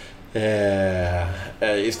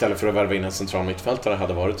istället för att värva in en central mittfältare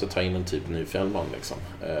hade varit att ta in en typ ny Fjällman liksom,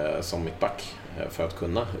 som mittback för att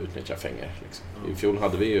kunna utnyttja Fenger liksom. I fjol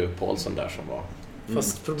hade vi ju Paulsen där som var...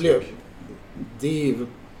 Fast problem, det är ju,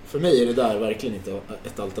 för mig är det där verkligen inte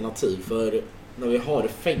ett alternativ, för när vi har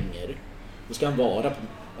Fenger då ska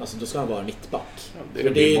han vara mittback. Ja,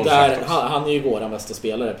 det är där, han är ju våran bästa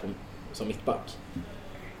spelare som mittback.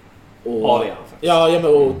 Och,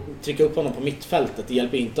 och trycka upp honom på mittfältet. Det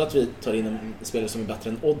hjälper inte att vi tar in en spelare som är bättre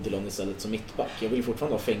än Odilon istället som mittback. Jag vill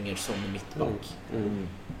fortfarande ha Fenger som mittback.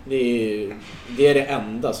 Det är det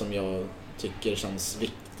enda som jag tycker känns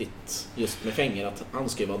viktigt just med Fenger, att han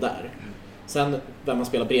ska ju vara där. Sen vem man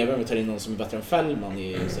spelar bredvid, om vi tar in någon som är bättre än Fällman,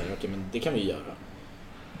 men det kan vi göra.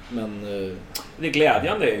 Men det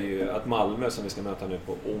glädjande är ju att Malmö, som vi ska möta nu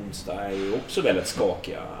på onsdag, är ju också väldigt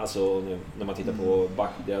skakiga. Alltså när man tittar på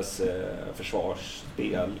deras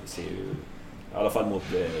försvarsspel, ser ju, i alla fall mot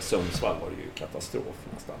Sundsvall var det ju katastrof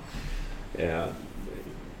nästan.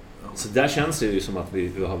 Så där känns det ju som att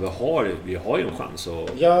vi har ju en chans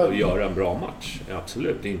att göra en bra match. Ja,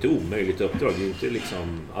 absolut, det är inte omöjligt uppdrag. Det är inte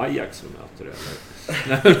liksom Ajax vi möter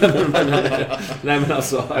Nej, men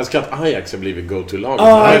alltså, jag ska att Ajax har blivit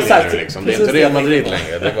go-to-laget exakt. Liksom. Det är inte Real Madrid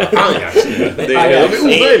längre. Det var Ajax. De är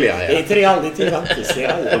omöjliga. Det är inte Real, det är Juventus.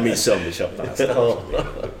 De är sönderköpta nästan.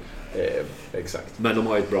 Exakt. Men de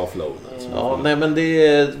har ju ett bra flow. Men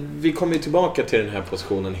vi kommer ju tillbaka till den här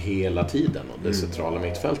positionen hela tiden, och det centrala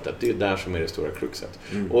mittfältet. Det är där som är det stora kruxet.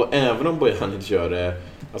 Och även om Bojanic gör det,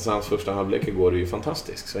 alltså hans första halvlek igår är ju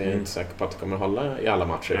fantastisk, så jag är inte säker på att det kommer hålla i alla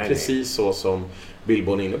matcher. Precis så som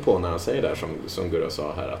Billborn är inne på när han säger där, som Gurra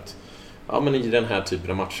sa här, att men i den här typen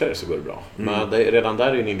av matcher så går det bra. Men redan där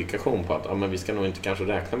är en indikation på att men vi ska nog inte kanske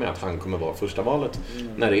räkna med att han kommer vara första valet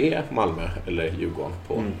när det är Malmö eller Djurgården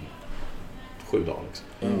på 7 dagar liksom.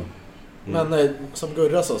 Men som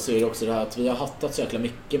Gurra sa, så är det också det här att vi har hattat så jäkla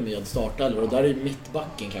mycket med startelvor, och där är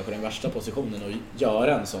mittbacken kanske den värsta positionen att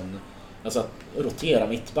göra en sån, alltså att rotera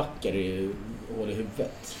mittbackar är ju hål i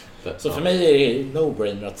huvudet. Så för mig är det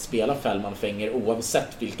no-brainer att spela Fällman, Fenger oavsett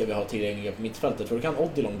vilka vi har tillgängliga på mittfältet, för då kan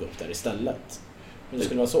Odilon gå upp där istället. Men det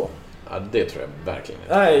skulle vara så. Ja, det tror jag verkligen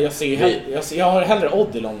inte. Nej, jag har hellre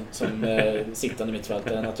Odilon som sittande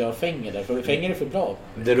mittfältare än att jag har Fenger där, för Fenger är för bra.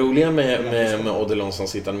 Det roliga med Odilon som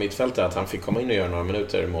sittande mittfältare är att han fick komma in och göra några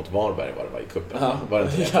minuter mot Varberg var i kuppen. Var det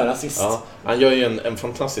inte göra assist. Ja, han gör ju en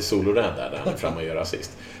fantastisk solorädd där han är fram och gör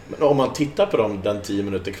assist. Men om man tittar på den 10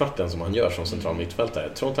 minuter kvarten som han gör som central mittfältare,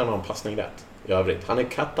 jag tror inte han har en passning rätt i övrigt. Han är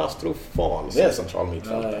katastrofal som central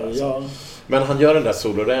mittfältare. Alltså. Men han gör den där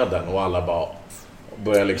soloräden och alla bara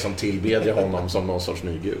börjar liksom tillbedja honom som någon sorts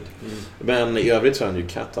ny gud. Men i övrigt så är han ju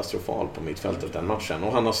katastrofal på mittfältet den matchen.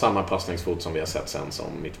 Och han har samma passningsfot som vi har sett sen som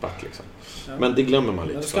mittback liksom. Men det glömmer man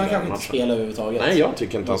lite. Men ska han kanske inte spela överhuvudtaget? Nej, jag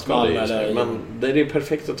tycker inte han ska det. Men det är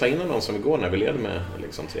perfekt att ta in någon som igår när vi leder med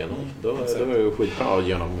liksom 3-0. Då är det ju skitbra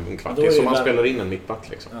genom en kvart. Det är som man spelar in en mittback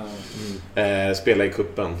liksom. Spela i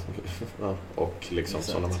kuppen och liksom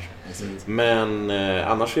sådana matcher. Men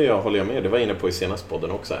annars håller jag med. Det var inne på i senaste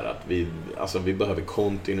podden också här, att vi behöver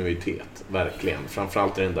kontinuitet, verkligen.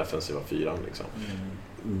 Framförallt i den defensiva fyran liksom.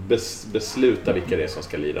 Besluta vilka det är som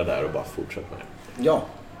ska lira där och bara fortsätta med det. Ja.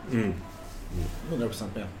 100%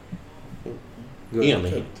 med.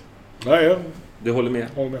 Enighet. Nej, du håller med.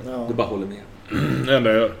 Ja. Du bara håller med.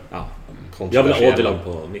 Enda jag. Ja. Jag vill ha Odilon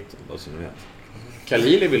på mitten, så ni vet.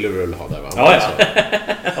 Kalili vill du väl ha där, va?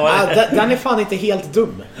 Den är fan inte helt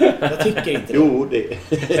dum. Jag tycker inte det. Jo, det.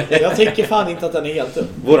 Jag tycker fan inte att den är helt dum.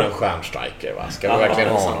 Våran stjärnstriker, va? Ska vi verkligen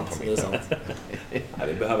ha honom på mitten? Nej,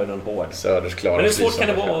 vi behöver någon hård. Söders klara. Men hur svårt kan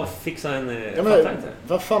det vara att fixa en...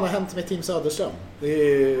 vad fan har hänt med Team Söderström?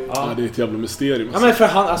 Det är ett jävla mysterium. Ja, men för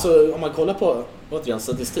han, alltså, om man kollar på återigen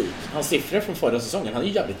statistik, hans siffror från förra säsongen, han är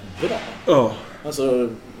ju jävligt bra. Ja. Alltså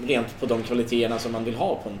rent på de kvaliteterna som man vill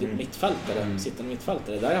ha på en mittfältare, sittande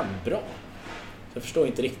mittfältare, där är han bra. Jag förstår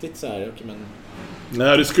inte riktigt så här, men...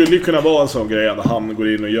 Nej, det skulle ju kunna vara en sån grej att han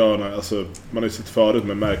går in och gör, alltså, man har ju sett förut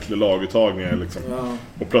med märkliga laguttagningar liksom.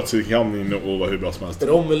 Och plötsligt kan han in och vara hur bra som helst.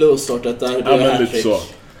 Romulus sortet där. Ja, men lite så.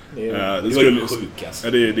 Det är sjukt.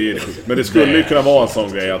 Ja, det är sjukt. Men det skulle ju kunna vara en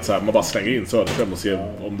sån grej att så här, man bara slänger in Söderström och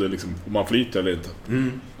ser om det liksom, om man flyter eller inte.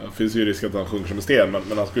 Det finns ju risk att han sjunker som en sten,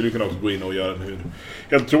 men han skulle ju kunna också gå in och göra en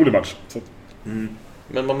helt otrolig match. Så.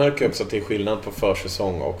 Men man märker också att det är skillnad på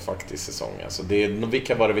försäsong och faktisk säsong. Alltså det är,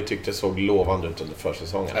 vilka var det vi tyckte såg lovande ut under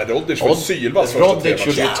försäsongen? Rodic var Sylvas Rodic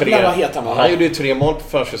gjorde ju 3 mål på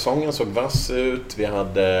försäsongen, såg vass ut. Vi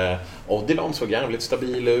hade Odilon såg jävligt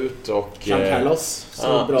stabil ut och Jean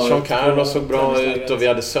Carlos såg bra ut och vi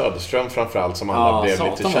hade Söderström framförallt som alla blev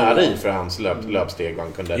lite kära i för hans löpsteg.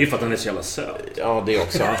 Det är ju för att han är så jävla söt. Ja, det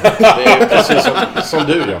också. Det är precis som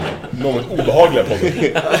du gör. Något obehagliga på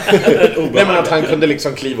det. Nej, men att han kunde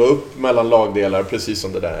liksom kliva upp mellan lagdelar, precis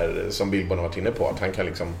som det där som Billborn har varit inne på, att han kan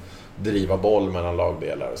liksom driva boll mellan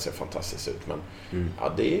lagdelar och se fantastiskt ut. Men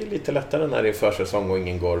ja, det är lite lättare när det är försäsong och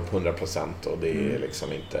ingen går på 100% och det är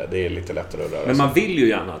liksom inte, det är lite lättare att röra sig. Men man vill ju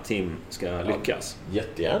gärna att Tim ska lyckas.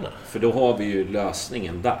 Jättegärna. För då har vi ju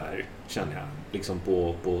lösningen där, känner jag. Liksom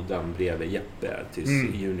på den bredvid Jeppe tills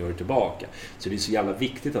junior tillbaka. Så det är så jävla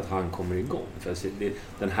viktigt att han kommer igång. För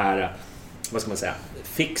den här, vad ska man säga,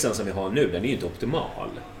 fixen som vi har nu, den är ju inte optimal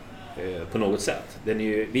på något sätt. Den är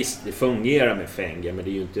ju, visst, det fungerar med Fenger, men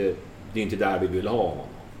det är ju inte där vi vill ha honom.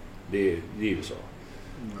 Det är ju så.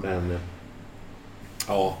 Men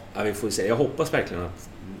ja, vi får se. Jag hoppas verkligen att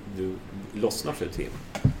du lossnar för Tim.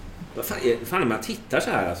 Fan, när jag tittar så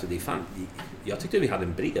här, alltså, det är fan, jag tyckte vi hade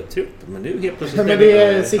en bred trupp, men nu helt plötsligt... Men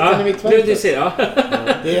det sitter i mittfältet. Nu ser jag.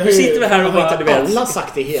 Nu sitter vi här och bara, du vet, alla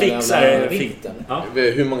sagt det hela fixar vintern. Ja.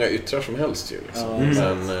 Hur många yttrar som helst ju liksom.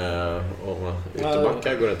 Men och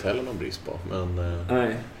ytterbackar går inte heller någon brist på. Men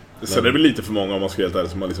nej. Sen är det väl lite för många, om man ska helt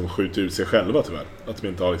ärligt, som har liksom skjutit ut sig själva tyvärr. Att de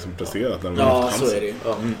inte har liksom presterat när de har haft chansen. Så är det.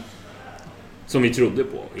 Ja. Som vi trodde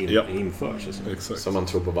på inför. Som man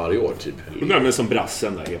tror på varje år typ. Men som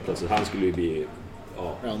brassen där helt plötsligt. Han skulle ju bli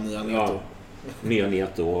nya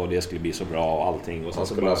Neto och det skulle bli så bra och allting. Och han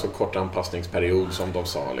skulle ha så kort anpassningsperiod som de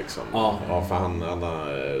sa liksom. Ja, för han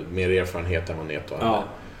har mer erfarenhet än vad Neto hade.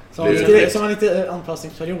 Så han inte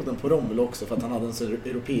anpassningsperioden på Rommel också för att han hade en så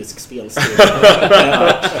europeisk spelstil.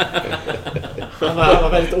 Han var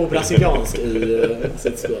väldigt obrasiliansk i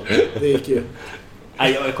sitt spel. Det gick ju.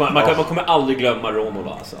 Man kommer aldrig glömma Rommel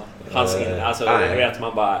alltså. Alltså vet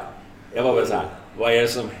man bara, jag var väl så här, vad är det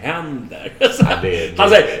som händer? Han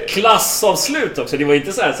säger klassavslut också. Det var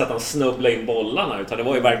inte så här så att han snubblade in bollarna, utan det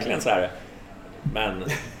var ju verkligen så här. Men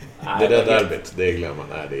det där derbyt, det glömmer man.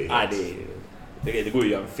 Det går ju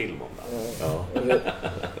att göra en film om det. Ja.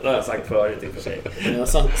 Det har jag sagt förut i och för sig. Jag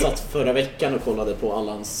satt förra veckan och kollade på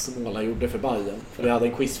alla hans mål han gjorde för Bayern. För vi hade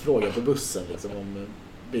en quizfråga på bussen liksom, om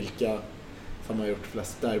vilka som har gjort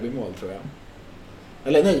flest derbymål, tror jag.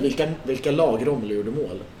 Eller nej, vilka lag Rommel gjorde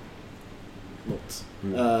mål mot.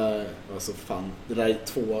 Alltså fan, det där är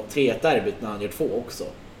 2-3 derbyt när han gör 2 också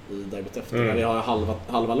i derbyt efter. När vi har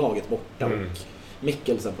halva laget borta och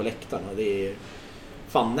Mikkelsen på läktarna. Det är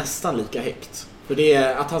fan nästan lika högt. För det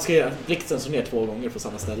är att han ska Blixten så ner 2 gånger på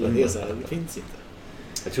samma ställe. Det är så här, det finns inte.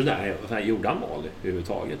 Jag tror han gjorde han mål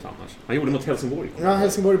överhuvudtaget annars. Han gjorde mot Helsingborg. Ja,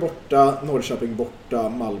 Helsingborg borta, Norrköping borta,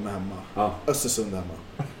 Malmö hemma, Östersund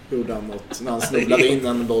hemma. Gjorde han något när han snubblade in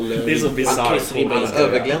en boll. Det är så bizarrt. Han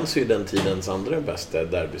överglänser ju den tidens andra bästa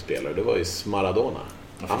derbyspelare. Det var ju Maradona.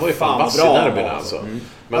 Han var ju fan vass i derbyna alltså.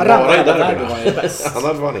 Men bara i derbyna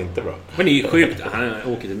annars var han inte bra. Men det är ju sjukt. Han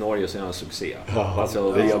åker till Norge och så är han succé.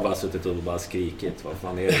 Alltså, vi har bara suttit och bara skrikit. Vad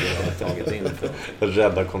fan är det vi har tagit in för?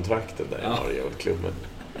 Rädda kontraktet där i Norge och klubben.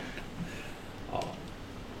 Ja.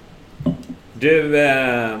 Du,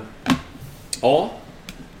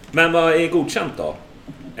 men vad är godkänt då?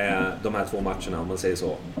 De här 2 matcherna, om man säger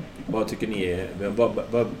så. Vad tycker ni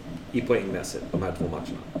vad i poängmässigt de här 2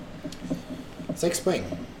 matcherna? 6 poäng.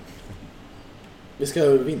 Vi ska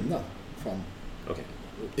vinna. Fan. Okay.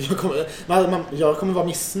 Jag kommer vara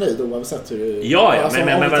missnöjd oavsett hur. Ja, alltså,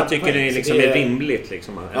 men vad tycker ni liksom är rimligt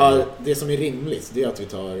liksom? Ja, det som är rimligt, det är att vi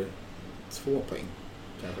tar 2 poäng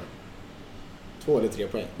kanske. 2 eller 3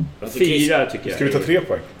 poäng. 4 tycker jag. Ska vi ta 3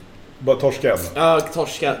 poäng? Bara torska en. Ja,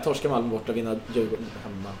 torska Malmö borta, vinna Djurgården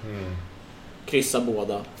hemma. Kryssa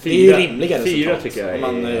båda. Det är rimligare 4 tycker jag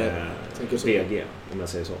man tänker så. VG, om jag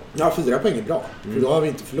säger så. Ja, 4 poäng är bra. För då har vi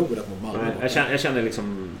inte förlorat mot Malmö. Jag känner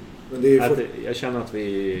liksom jag känner att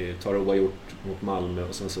vi tar oavgjort mot Malmö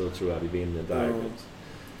och sen så tror jag vi vinner där.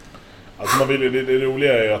 Alltså man vill, det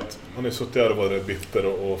roliga är ju att man är suttit där och varit bitter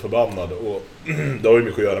och förbannad, och det har ju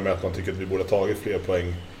mycket att göra med att man tycker att vi borde ha tagit fler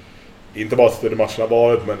poäng. Inte bara hur matcherna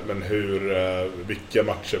varit, men vilka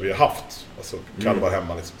matcher vi har haft. Alltså Kalmar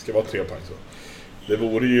hemma liksom. Ska vara 3 poäng så. Det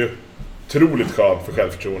vore ju otroligt skönt för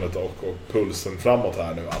självförtroendet och pulsen framåt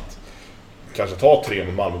här nu att kanske ta 3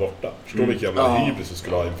 mot Malmö borta. Förstår vilken jävla hybris du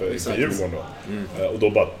skulle ha inför Djurgården då. Och då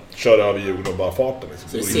bara köra över Djurgården och bara farten. Liksom.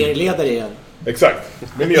 Så vi serieledare igen. Exakt,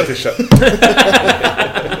 med nya t-shirt.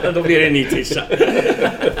 Då blir det en ny t-shirt.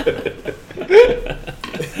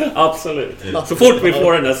 Absolut. Så fort vi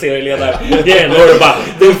får den där serieledaren-grejen, då är det bara,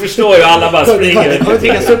 du förstår ju, alla bara springer. Det kommer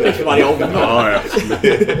triggas upp inför varje omgång.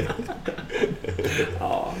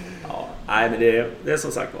 Nej, men det är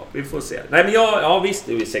som sagt vad. Vi får se. Nej, men visst,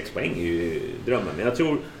 det är 6 poäng är ju drömmen. Men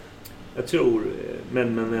jag tror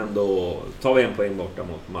men ändå tar vi 1 poäng borta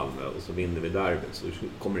mot Malmö och så vinner vi derby, så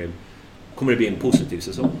kommer det bli en positiv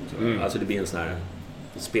säsong. Alltså det blir en sån här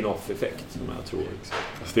spin-off-effekt som jag tror.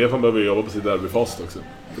 Stefan behöver jobba på sitt derbyfast också.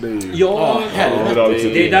 För det är ju,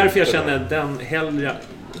 det är därför jag känner den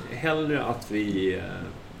hellre att vi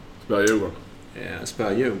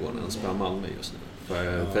spöar Djurgården än spöar Malmö just nu.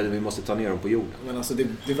 För vi måste ta ner dem på jorden. Men alltså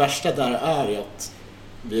det värsta där är ju att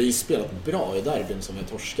vi har ju spelat bra i derbyn som vi har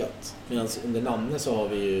torskat. Medan under namnen så har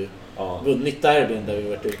vi ju vunnit derbyn där vi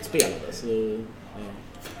varit utspelade. Så,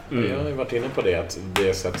 Jag har ju varit inne på det, att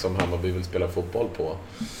det sätt som Hammarby vill spela fotboll på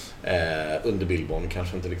under Billborn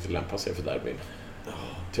kanske inte riktigt lämpar sig för derbyn.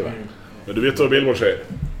 Tyvärr. Men du vet vad Billborn säger?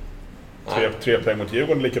 3 poäng mot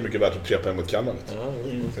Djurgården är lika mycket värt som 3 poäng mot Kalmar.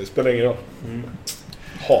 Det spelar ingen roll.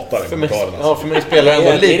 Hatar den kommentaren. Ja, för mig spelar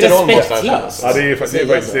ändå lite roll någonstans. Ja, det är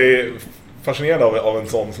faktiskt fascinerande av en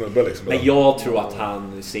sån snubbe liksom. Men jag tror att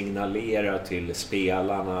han signalerar till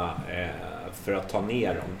spelarna för att ta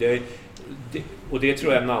ner dem. Och det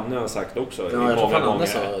tror jag Nanne har sagt också i många gånger.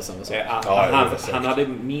 Han hade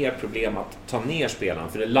mer problem att ta ner spelarna,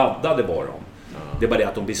 för det laddade bara dem. Det är bara det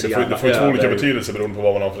att de blir så jävla det får ju 2 olika betydelser beroende på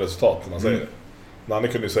vad man har för resultat när man säger det. Nanne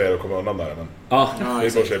kunde ju säga det och komma undan där, men det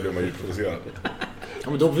bara blir man ju provocerad. Ja,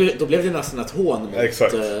 men då blev det nästan ett hån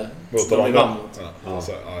mot de andra.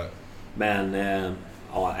 Men nej,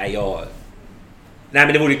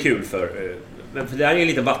 men det vore kul men för det här är ju en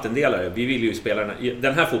liten vattendelare. Vi vill ju spela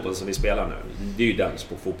den här fotbollen som vi spelar nu. Det är ju den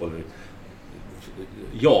fotboll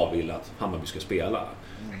jag vill att Hammarby ska spela.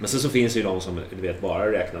 Men sen så finns det ju de som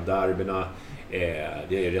bara räknar derbyna.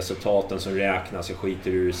 Det är resultaten som räknas. Jag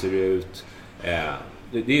skiter hur det ser ut.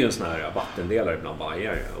 Det är ju en sån här vattendelare bland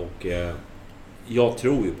bajare. Och jag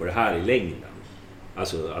tror ju på det här i längden.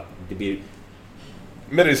 Alltså att det blir...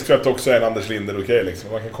 Med risk för att också är en Anders Linder okej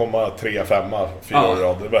liksom. Man kan komma 3-5, 4 år i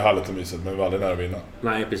rad. Det var härligt och mysigt, men vi var aldrig nära att vinna.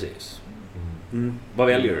 Nej, precis. Vad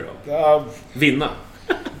väljer du då? Ja, vinna.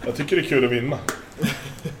 Jag tycker det är kul att vinna.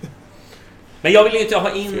 Men jag vill ju inte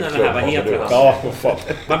ha in den här, vad heter det? Ja, fan.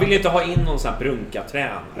 Man vill ju inte ha in någon sån här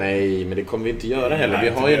brunka-tränare. Nej, men det kommer vi inte göra heller. Vi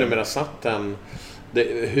har ju numera satt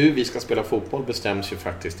hur vi ska spela fotboll bestäms ju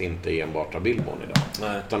faktiskt inte enbart av Billborn idag.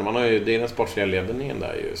 Nej. Utan man har ju, det är den sportsliga ledningen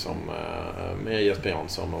där ju, som med Jesper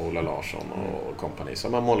Jansson och Ola Larsson och kompani. Så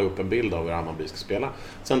man målar upp en bild av hur Hammarby ska spela.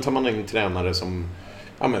 Sen tar man in tränare som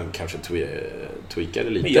kanske tweakar det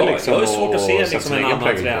lite. Men jag är svårt att se liksom en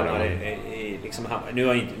annan tränare liksom, nu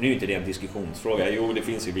är inte det en diskussionsfråga. Jo, det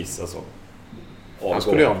finns ju vissa som avgår. Han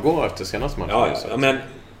skulle avgå efter senaste matchen.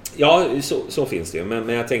 Så finns det ju. Men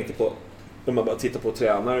jag tänkte på, om man bara tittar på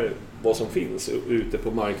tränare, vad som finns ute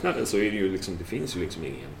på marknaden, så är det ju liksom, det finns ju liksom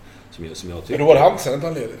ingen som jag tycker. Men då var det han sen inte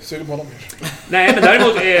han ledig. Suger på honom. Nej, men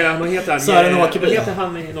däremot vad heter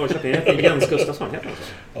han i Norrköping? Jens Gustafsson heter han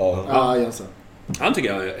så. Ja, Jensen. Han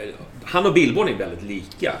tycker jag, han och Billborn är väldigt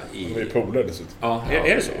lika de är polare dessutom. Ja,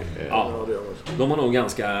 är det så? Ja. De har nog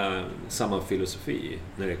ganska samma filosofi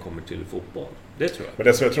när det kommer till fotboll. Det tror jag. Men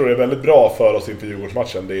det som jag tror är väldigt bra för oss inför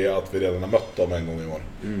Djurgårdsmatchen, det är att vi redan har mött dem en gång i år.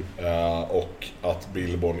 Och att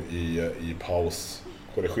Billborn i paus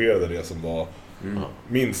korrigerade det som var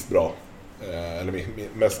minst bra. Eller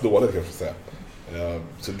mest dåligt, kan jag säga.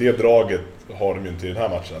 Så det draget har de ju inte i den här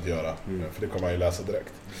matchen att göra. För det kommer man ju läsa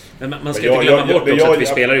direkt. Men man ska inte glömma bort också att vi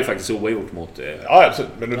spelar ju faktiskt oavgjort mot... Ja,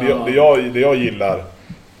 absolut. Men det jag gillar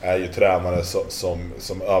är ju tränare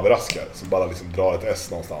som överraskar. Som bara liksom drar ett S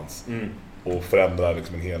någonstans. Och förändrar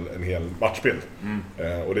liksom en hel matchbild.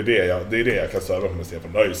 Och det är det jag kan störa på med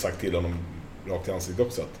Stefan. Det har jag ju sagt till honom rakt i ansiktet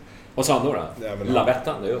också. Vad sa han då?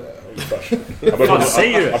 Lavettan, det är ju... Vad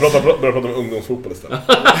säger du? Han börjar prata om ungdomsfotboll istället.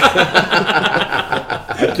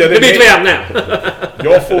 Det byter vi ämne.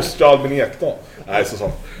 Jag fostrar Albin Ekdal. Nej,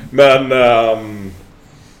 så. Men nej,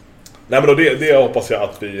 men då det hoppas jag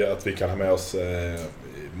att vi kan ha med oss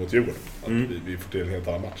mot Djurgården. Att vi får till en helt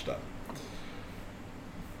annan match där.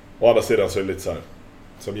 Å andra sidan så är det lite så här,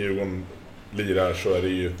 som Djurgården lirar så är det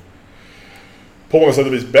ju på många sätt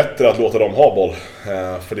och vis bättre att låta dem ha boll.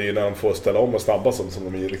 För det är när de får ställa om och snabba som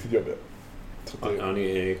de är riktigt jobbiga. Har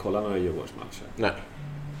ni kollat några Djurgårdsmatcher? Nej.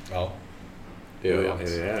 Ja. Det gör jag.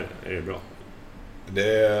 Är det bra?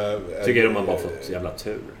 Tycker de har bara fått jävla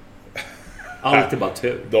tur. Allt är bara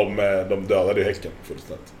tur. De dödade ju Häcken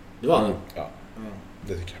fullständigt. Det var det? Ja,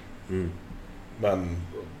 det tycker jag. Men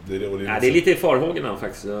det är lite i farhågorna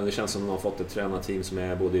faktiskt. Det känns som att de har fått ett tränarteam som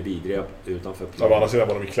är både vidriga utanför plan. Å andra sidan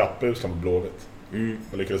var de i klapphusen på Blåvitt.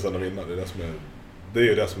 Och lyckades ändå vinna. Det är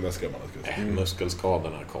ju det som är skrämmande.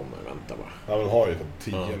 Muskelskadorna kommer, vänta bara. Ja, men de har ju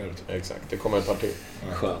 10 nu. Exakt, det kommer ett par till.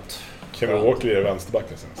 Skönt. Kevin Walker är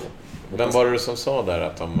vänsterbacken sen. Vem var det som sa där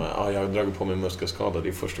att jag har dragit på mig muskelskada, det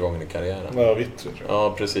är första gången i karriären? Ja, Vittry tror jag.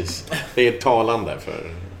 Ja, precis. Det är talande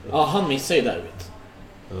för... Ja, han missar ju derbyt.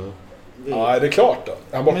 Ja, det är klart då.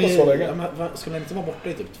 Han borta så länge. Skulle han inte vara borta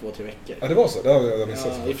i typ 2-3 veckor? Ja, det var så. Det har jag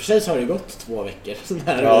missat. Ja, i och för sig så har det gått 2 veckor.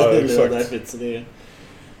 Ja, exakt. Derbyt, så det...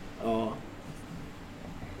 Ja,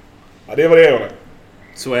 det var det, Jonny.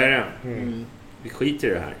 Så är det. Vi skiter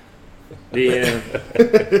i det här. Vi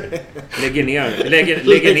lägger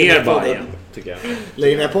ner Bajen, tycker jag.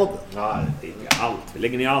 Lägger ner podden? Ja, det är allt. Vi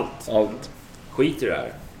lägger ner allt. Skiter i det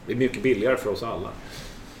här. Det är mycket billigare för oss alla.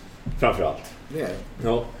 Framförallt. Det är det.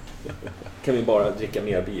 Ja. Kan vi bara dricka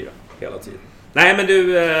mer bira hela tiden. Nej, men du,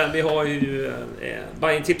 vi har ju...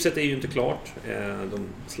 Bajen-tipset är ju inte klart. De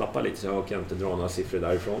slappar lite, så jag kan inte dra några siffror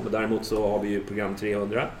därifrån. Men däremot så har vi ju program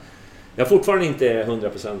 300. Jag har fortfarande inte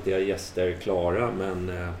 100%iga gäster klara,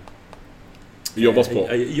 men... Jobbas på.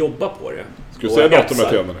 Jag jobbar på det. Ska du säga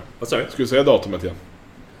datumet igen nu? Vad sa du? Ska du säga datumet igen?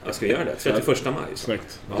 Jag ska göra det. 31 maj.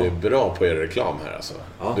 Snyggt. Ja. Du är bra på er reklam här alltså.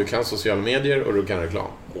 Ja. Du kan sociala medier och du kan reklam.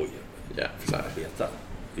 Oj. Jävlar.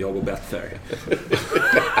 Jag och Betfair.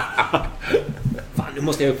 Fan, nu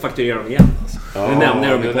måste jag fakturera dem igen. Alltså. Ja,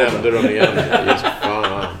 nu nämnde de igen. Just,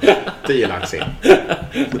 10 lax in.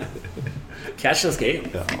 Cashen ska in.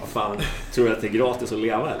 Ja. Fan, tror du att det är gratis att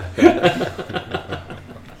leva eller?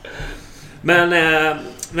 Men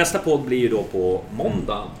nästa podd blir ju då på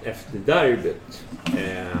måndag efter derbyt.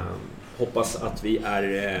 Hoppas att vi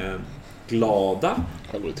är glada.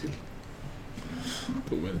 Här går det till.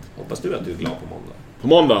 Hoppas du att du är glad på måndag? På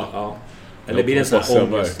måndag? Ja. Eller blir det en sån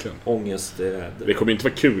här ångest? Det kommer inte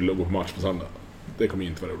vara kul att gå på match på söndag. Det kommer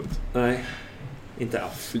inte vara roligt. Nej, inte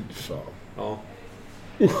alls. Fy fan. Ja.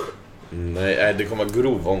 Nej, det kommer vara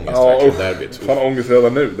grov ångest verkligen derbyt. Fan, ångest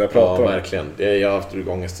redan nu, där pratar jag. Ja, verkligen. Jag har haft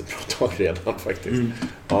ångest ett bra tag redan faktiskt.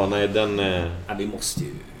 Ja, nej, den... Ja, vi måste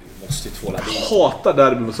ju tvåla dit. Jag hatar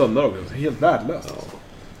derby på söndag också. Det är helt värdelöst.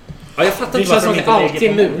 Ja, jag fattar det inte känns som att det alltid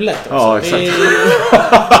är mulet också. Ja, exakt.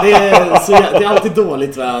 Det är alltid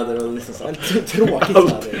dåligt väder och liksom så tråkigt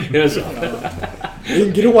väder. Det är så. Det är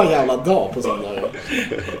en grå jävla dag på söndag.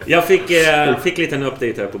 Jag fick lite en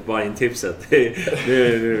update här på Bajen-tipset. Det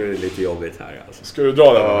är lite jobbigt här alltså. Ska du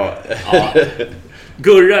dra det? Ja.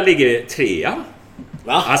 Gurra ligger 3.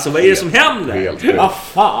 Va? Alltså vad är det som händer? Vad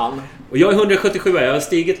fan? Och jag är 177, jag har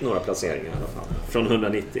stigit några placeringar i alla fall. Från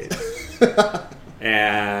 190.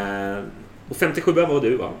 Och 57 var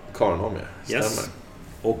du, va? Karnholm, ja. Yes.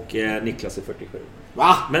 Och Niklas är 47.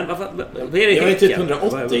 Va? Men vad är det? Jag är typ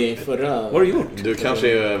 180 förra... Vad har du gjort? Du kanske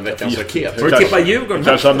är veckans raket. Får du tippa Djurgården?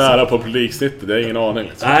 Kanske är nära på publiksnittet, det är ingen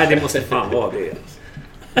aning. Nej, det måste fan vara det.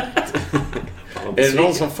 Är det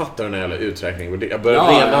någon som fattar den här jävla uträkningen? Jag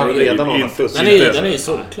börjar redan ha fusk. Den är ju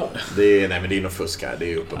så klar. Nej, men det är nog fusk här,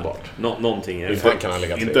 det är uppenbart. Någonting är det. Kan han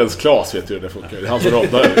lägga inte ens Klas vet ju hur det funkar. Det är han som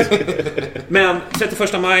råddar. Men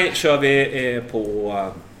 31 maj kör vi på...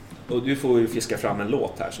 Och du får ju fiska fram en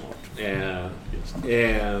låt här snart.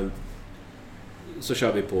 Så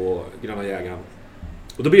kör vi på Gröna Jägaren.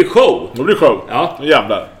 Och då blir det show. Ja.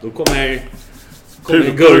 Jävlar. Då kommer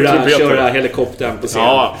Gurra köra helikoptern på scenen.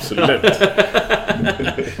 Ja, absolut.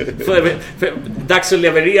 Dags att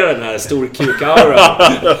leverera den här stor kuk-aura.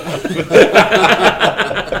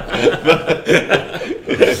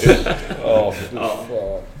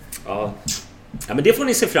 Ja, men det får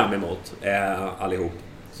ni se fram emot allihop.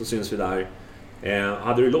 Så syns vi där.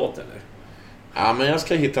 Hade du låt eller? Ja, men jag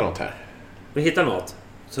ska hitta något här. Vi hittar något.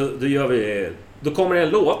 Så då gör vi... Då kommer en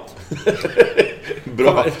låt.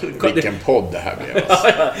 Bra. Vilken podd det här blev.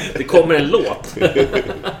 Det kommer en låt.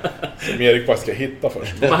 Som Erik bara ska hitta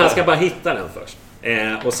först. Men han ska bara hitta den först.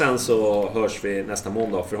 Och sen så hörs vi nästa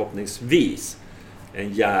måndag förhoppningsvis.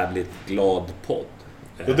 En jävligt glad podd.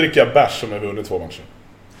 Då dricker jag bärs som jag vunnit 2 matcher.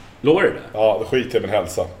 Lovar du det? Ja, då skiter jag min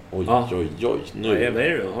hälsa. Oj. Nu. Vad är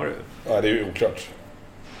det du har du? Ja, det är ju oklart.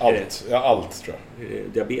 Allt tror jag.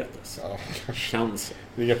 Diabetes. Ja, cancer.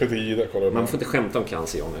 Det är inga petida, kolla. Man får inte skämta om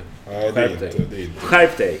cancer, Jonny. Nej, det är inte.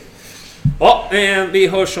 Skärp dig. Ja, vi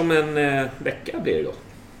hörs om en vecka blir det då.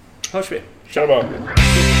 Hörs vi. Kör bara. You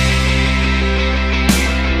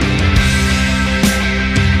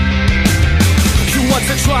want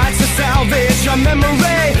to try to salvage your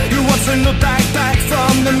memory. You want hustling the back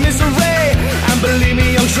from the misery. And believe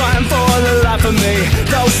me, I'm trying for the life of me.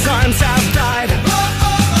 Those times have died.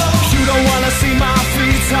 You don't wanna see my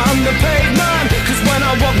feet on the pavement, cause when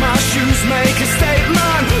I walk my shoes make a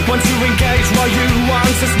statement. Want to engage while you want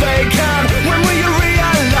to speak. And when will you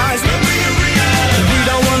realize? We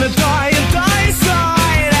don't wanna die and die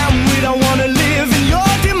inside, and we don't wanna live in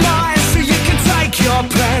your demise. So you can take your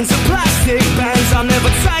plans and plastic bands, I'll never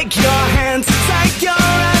take your hands, take your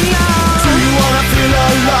hand now. Do you wanna feel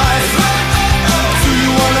alive? Do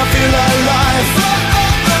you wanna feel alive?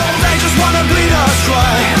 They just wanna bleed us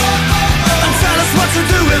dry and tell us what to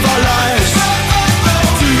do with our lives.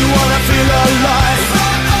 Do you wanna feel alive?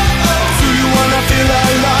 Do you wanna feel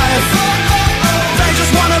alive? They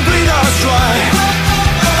just wanna bleed us dry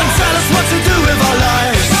and tell us what to do with our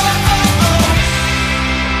lives.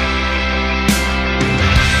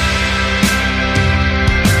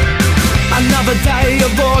 Another day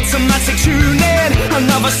of automatic tuning,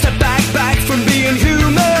 another step back from being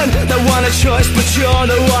human. They want a choice but you're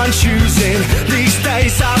the one choosing. These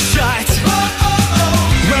days are shite.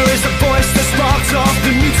 Where is the voice that sparked off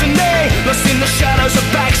the mutiny? Lost in the shadows of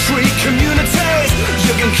backstreet communities.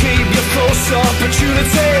 You can keep your false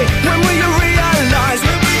opportunity. When will you realize?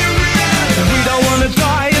 We don't wanna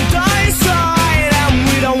die and die inside, and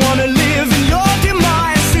we don't wanna live in your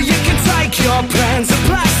demise. So you can take your plans and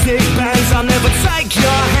plastic bands, I'll never take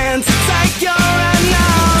your hands, take your hand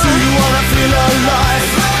now. Do you wanna feel alive?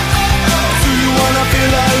 Do you wanna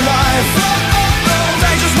feel alive?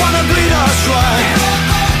 They just wanna bleed us dry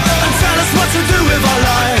and tell us what to do with our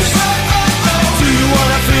lives. Do you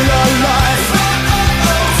wanna feel alive?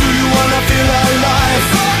 Do you wanna feel alive?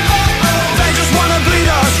 They just wanna bleed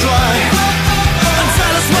us dry and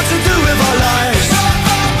tell us what to do with our lives.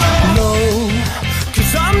 No,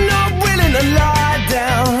 cause I'm not willing to lie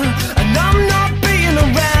down, and I'm not being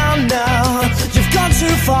around now. You've gone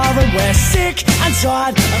too far and we're sick and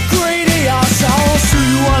tired of greedy ourselves. Do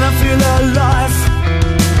you wanna feel alive?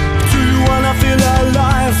 Do you wanna feel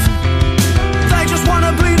alive? They just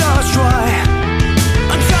wanna bleed us dry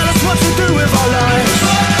and tell us what to do with our lives.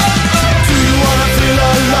 Do you wanna feel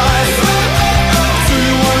alive? Do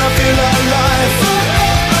you wanna feel alive?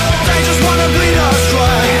 They just wanna bleed us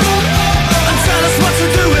dry and tell us what to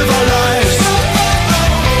do with our lives.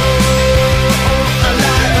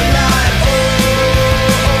 Alive, alive, oh,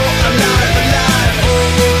 alive, alive,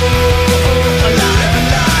 oh, alive,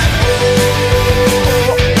 alive,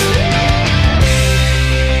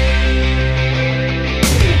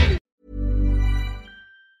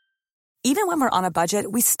 Even when we're on a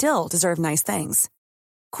budget, we still deserve nice things.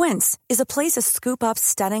 Quince is a place to scoop up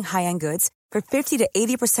stunning high-end goods for 50 to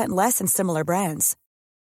 80% less than similar brands.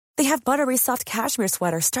 They have buttery soft cashmere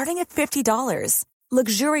sweaters starting at $50,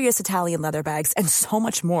 luxurious Italian leather bags, and so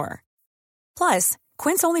much more. Plus,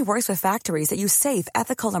 Quince only works with factories that use safe,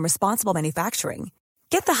 ethical, and responsible manufacturing.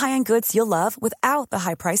 Get the high-end goods you'll love without the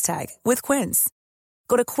high price tag with Quince.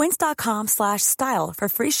 Go to quince.com/style for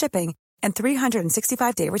free shipping and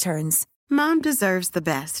 365-day returns. Mom deserves the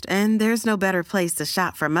best, and there's no better place to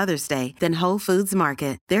shop for Mother's Day than Whole Foods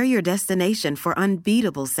Market. They're your destination for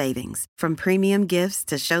unbeatable savings, from premium gifts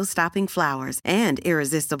to show-stopping flowers and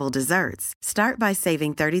irresistible desserts. Start by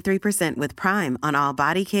saving 33% with Prime on all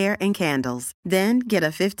body care and candles. Then get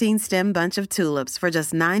a 15-stem bunch of tulips for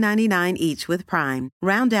just $9.99 each with Prime.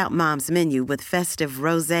 Round out Mom's menu with festive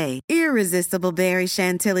rosé, irresistible berry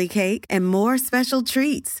chantilly cake, and more special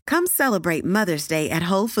treats. Come celebrate Mother's Day at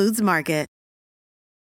Whole Foods Market.